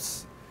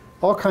reps.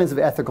 All kinds of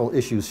ethical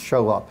issues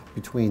show up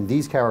between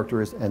these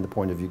characters and the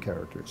point of view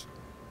characters.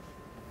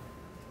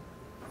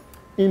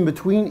 In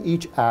between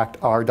each act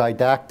are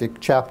didactic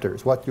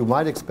chapters, what you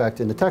might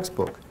expect in the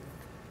textbook.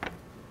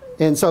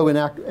 And so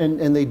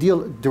and they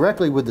deal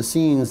directly with the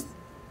scenes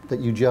that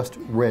you just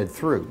read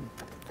through.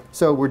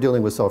 So we're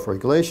dealing with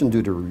self-regulation,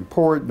 duty to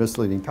report,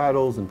 misleading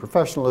titles, and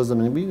professionalism,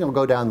 and we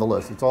go down the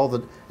list. It's all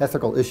the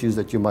ethical issues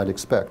that you might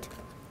expect.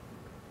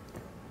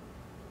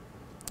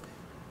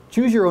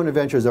 Choose your own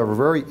adventures are a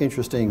very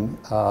interesting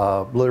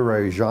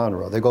literary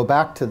genre. They go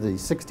back to the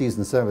 60s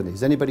and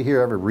 70s. Anybody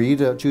here ever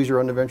read a choose your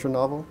own adventure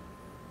novel?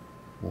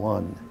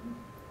 One.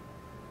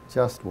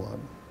 Just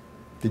one.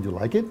 Did you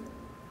like it?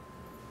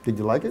 Did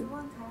you like it?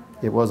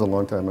 It was a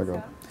long time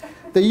ago.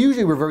 They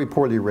usually were very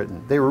poorly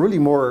written. They were really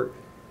more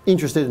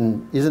interested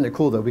in, isn't it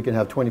cool that we can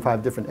have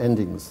 25 different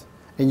endings?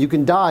 And you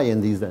can die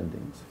in these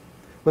endings.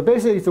 But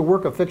basically, it's a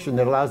work of fiction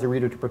that allows the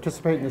reader to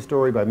participate in the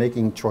story by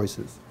making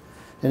choices.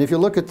 And if you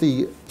look at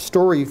the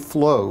story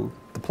flow,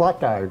 the plot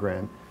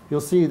diagram,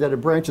 you'll see that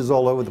it branches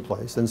all over the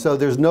place. And so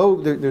there's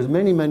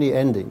many, many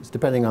endings,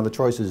 depending on the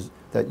choices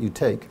that you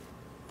take.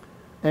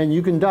 And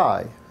you can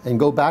die and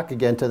go back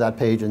again to that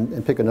page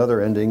and pick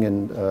another ending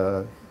and,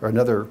 or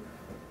another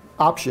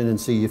option and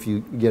see if you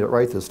get it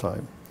right this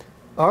time.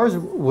 Ours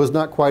was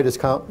not quite as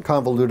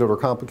convoluted or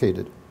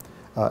complicated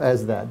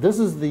as that. This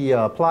is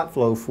the plot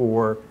flow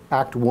for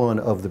Act 1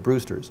 of the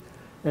Brewsters.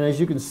 And as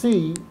you can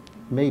see,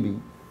 maybe,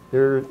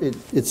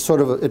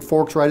 it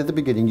forks right at the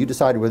beginning. You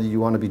decide whether you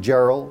want to be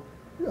Cheryl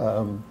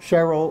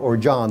or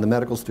John, the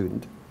medical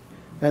student.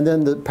 And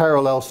then the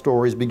parallel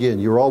stories begin.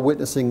 You're all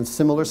witnessing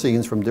similar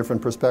scenes from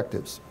different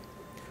perspectives.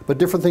 But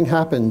different things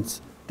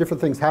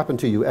happen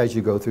to you as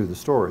you go through the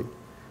story.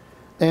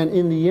 And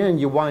in the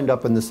end, you wind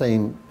up in the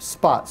same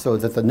spot so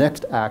that the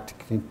next act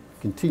can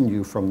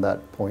continue from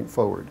that point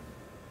forward.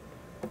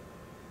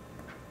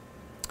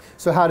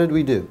 So how did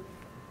we do?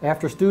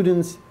 After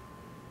students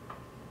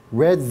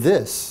read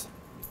this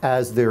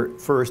as their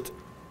first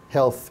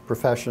health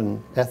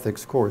profession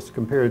ethics course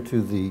compared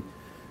to the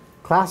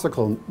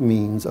classical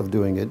means of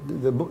doing it,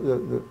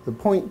 the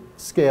point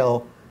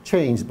scale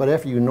changed, but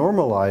after you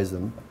normalize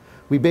them,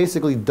 we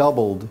basically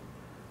doubled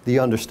the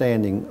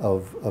understanding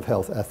of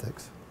health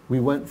ethics. We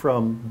went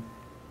from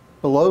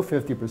below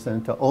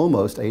 50% to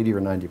almost 80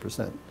 or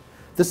 90%.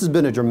 This has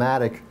been a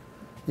dramatic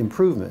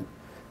improvement.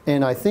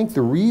 And I think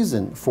the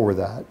reason for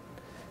that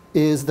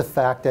is the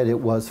fact that it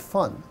was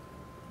fun.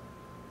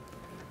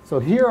 So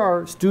here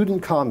are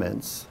student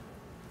comments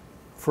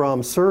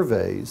from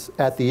surveys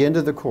at the end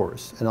of the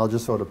course, and I'll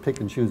just sort of pick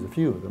and choose a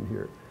few of them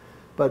here.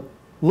 But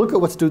look at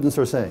what students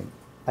are saying.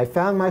 I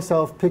found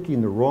myself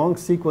picking the wrong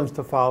sequence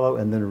to follow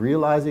and then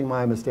realizing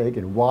my mistake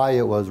and why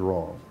it was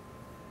wrong.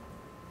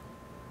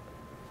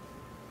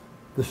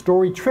 The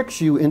story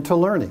tricks you into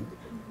learning.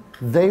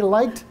 They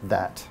liked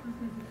that.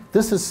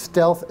 This is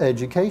stealth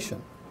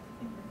education.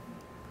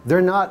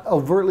 They're not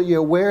overtly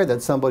aware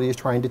that somebody is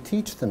trying to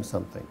teach them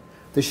something.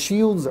 The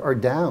shields are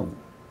down.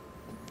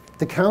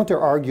 The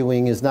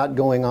counter-arguing is not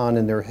going on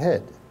in their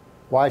head.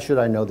 Why should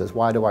I know this?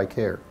 Why do I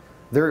care?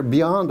 They're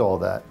beyond all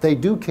that. They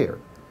do care.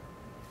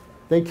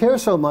 They care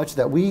so much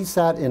that we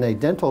sat in a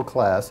dental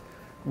class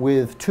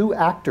with two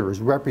actors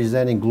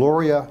representing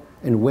Gloria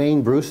and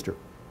Wayne Brewster.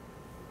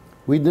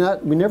 We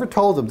never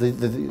told them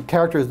the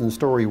characters in the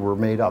story were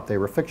made up. They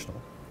were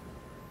fictional.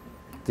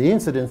 The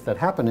incidents that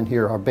happen in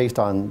here are based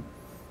on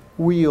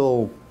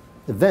real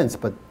events,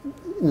 but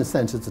in a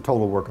sense, it's a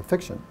total work of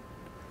fiction.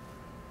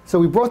 So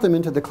we brought them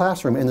into the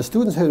classroom, and the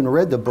students who had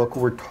read the book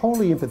were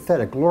totally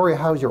empathetic. Gloria,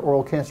 how's your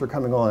oral cancer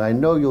coming on? I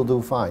know you'll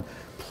do fine.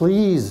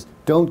 Please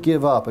don't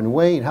give up. And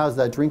Wayne, how's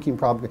that drinking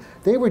problem?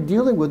 They were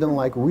dealing with them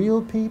like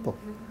real people.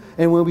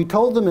 And when we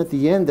told them at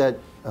the end that,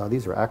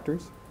 these are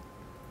actors,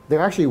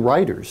 they're actually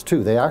writers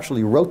too. They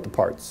actually wrote the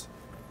parts,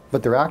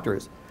 but they're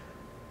actors.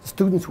 The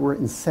students were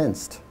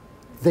incensed.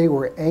 They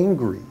were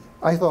angry.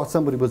 I thought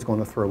somebody was going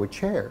to throw a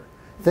chair.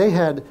 They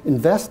had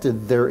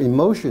invested their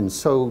emotions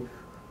so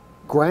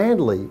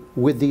grandly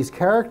with these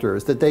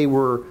characters that they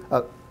were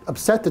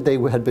upset that they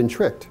had been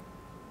tricked.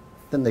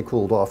 Then they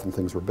cooled off and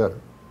things were better.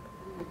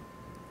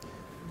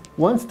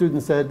 One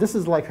student said, this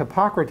is like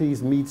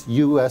Hippocrates meets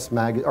Us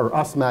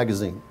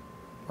magazine,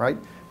 right?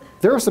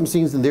 There are some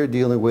scenes in there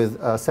dealing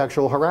with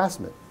sexual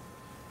harassment.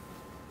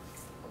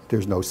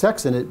 There's no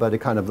sex in it, but it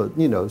kind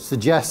of,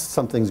 suggests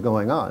something's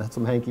going on. It's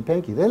some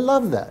hanky-panky. They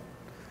love that.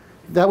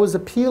 That was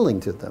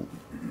appealing to them.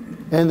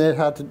 And it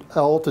had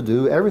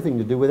everything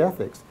to do with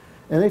ethics.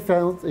 And they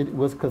found it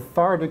was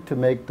cathartic to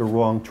make the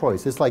wrong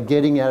choice. It's like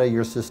getting out of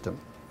your system.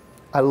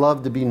 I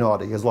love to be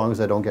naughty as long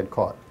as I don't get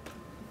caught.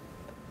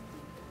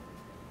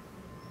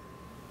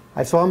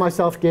 I saw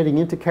myself getting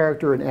into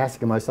character and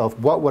asking myself,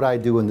 what would I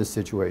do in this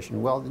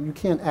situation? Well, you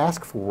can't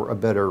ask for a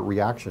better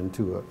reaction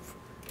to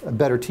a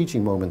better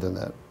teaching moment than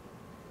that.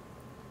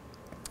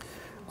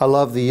 I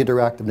love the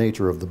interactive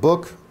nature of the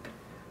book.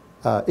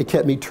 It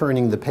kept me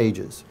turning the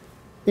pages.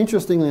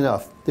 Interestingly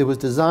enough, it was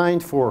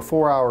designed for a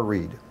 4-hour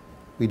read.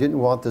 We didn't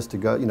want this to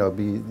go,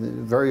 be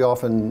very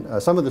often,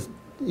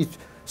 each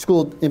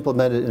school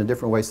implemented it in a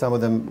different way. Some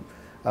of them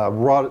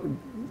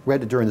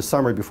read it during the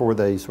summer before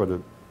they sort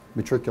of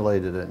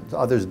matriculated, and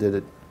others did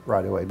it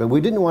right away. But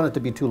we didn't want it to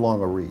be too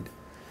long a read.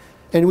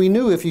 And we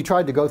knew if you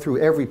tried to go through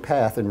every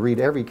path and read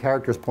every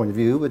character's point of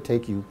view, it would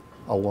take you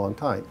a long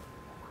time.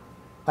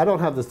 I don't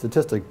have the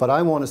statistic, but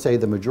I want to say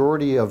the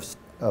majority of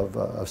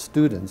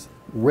students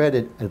read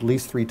it at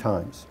least 3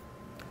 times.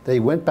 They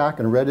went back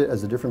and read it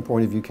as a different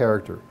point of view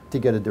character to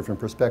get a different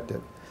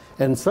perspective.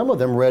 And some of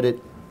them read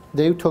it,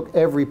 they took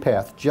every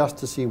path just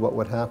to see what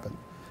would happen.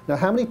 Now,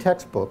 how many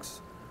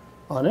textbooks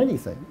on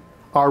anything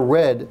are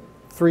read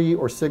 3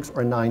 or 6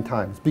 or 9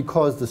 times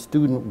because the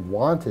student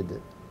wanted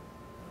it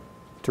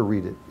to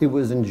read it? It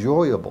was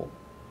enjoyable.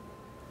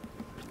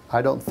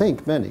 I don't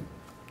think many.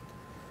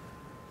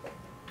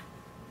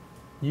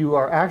 you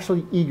are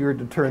actually eager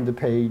to turn the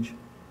page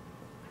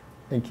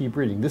and keep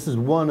reading. This is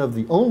one of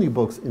the only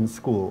books in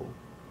school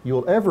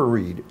you'll ever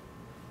read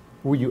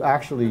where you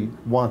actually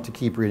want to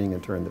keep reading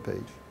and turn the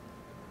page.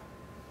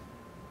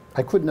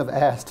 I couldn't have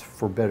asked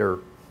for better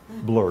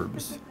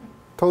blurbs,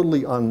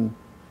 totally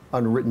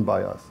unwritten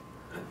by us.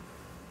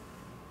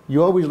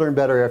 You always learn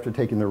better after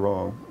taking the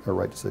wrong or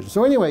right decision.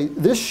 So anyway,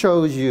 this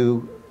shows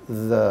you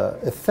the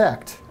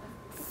effect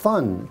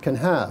fun can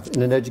have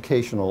in an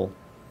educational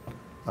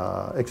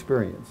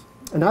experience.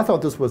 And I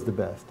thought this was the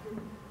best.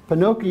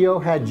 Pinocchio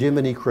had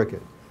Jiminy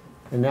Cricket,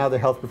 and now the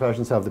health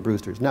professions have the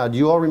Brewsters. Now, do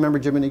you all remember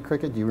Jiminy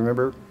Cricket? Do you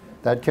remember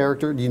that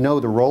character? Do you know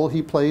the role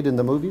he played in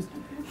the movies?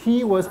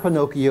 He was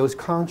Pinocchio's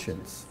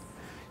conscience.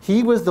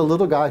 He was the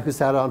little guy who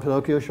sat on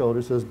Pinocchio's shoulder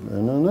and says,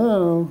 no, no,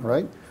 no,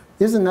 right?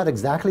 Isn't that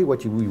exactly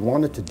what we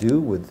wanted to do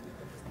with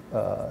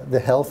the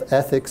health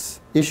ethics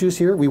issues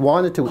here? We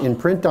wanted to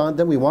imprint on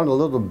them. We wanted a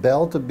little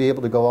bell to be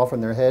able to go off in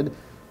their head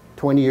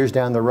 20 years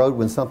down the road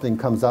when something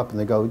comes up and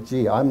they go,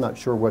 gee, I'm not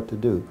sure what to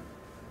do.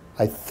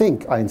 I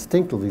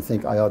instinctively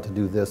think I ought to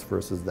do this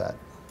versus that.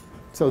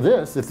 So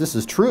this, if this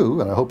is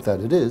true, and I hope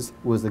that it is,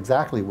 was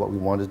exactly what we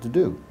wanted to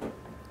do.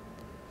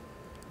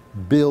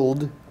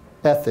 Build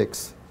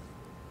ethics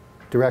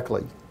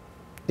directly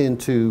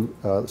into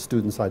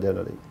students'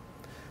 identity.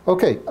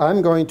 Okay,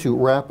 I'm going to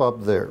wrap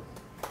up there.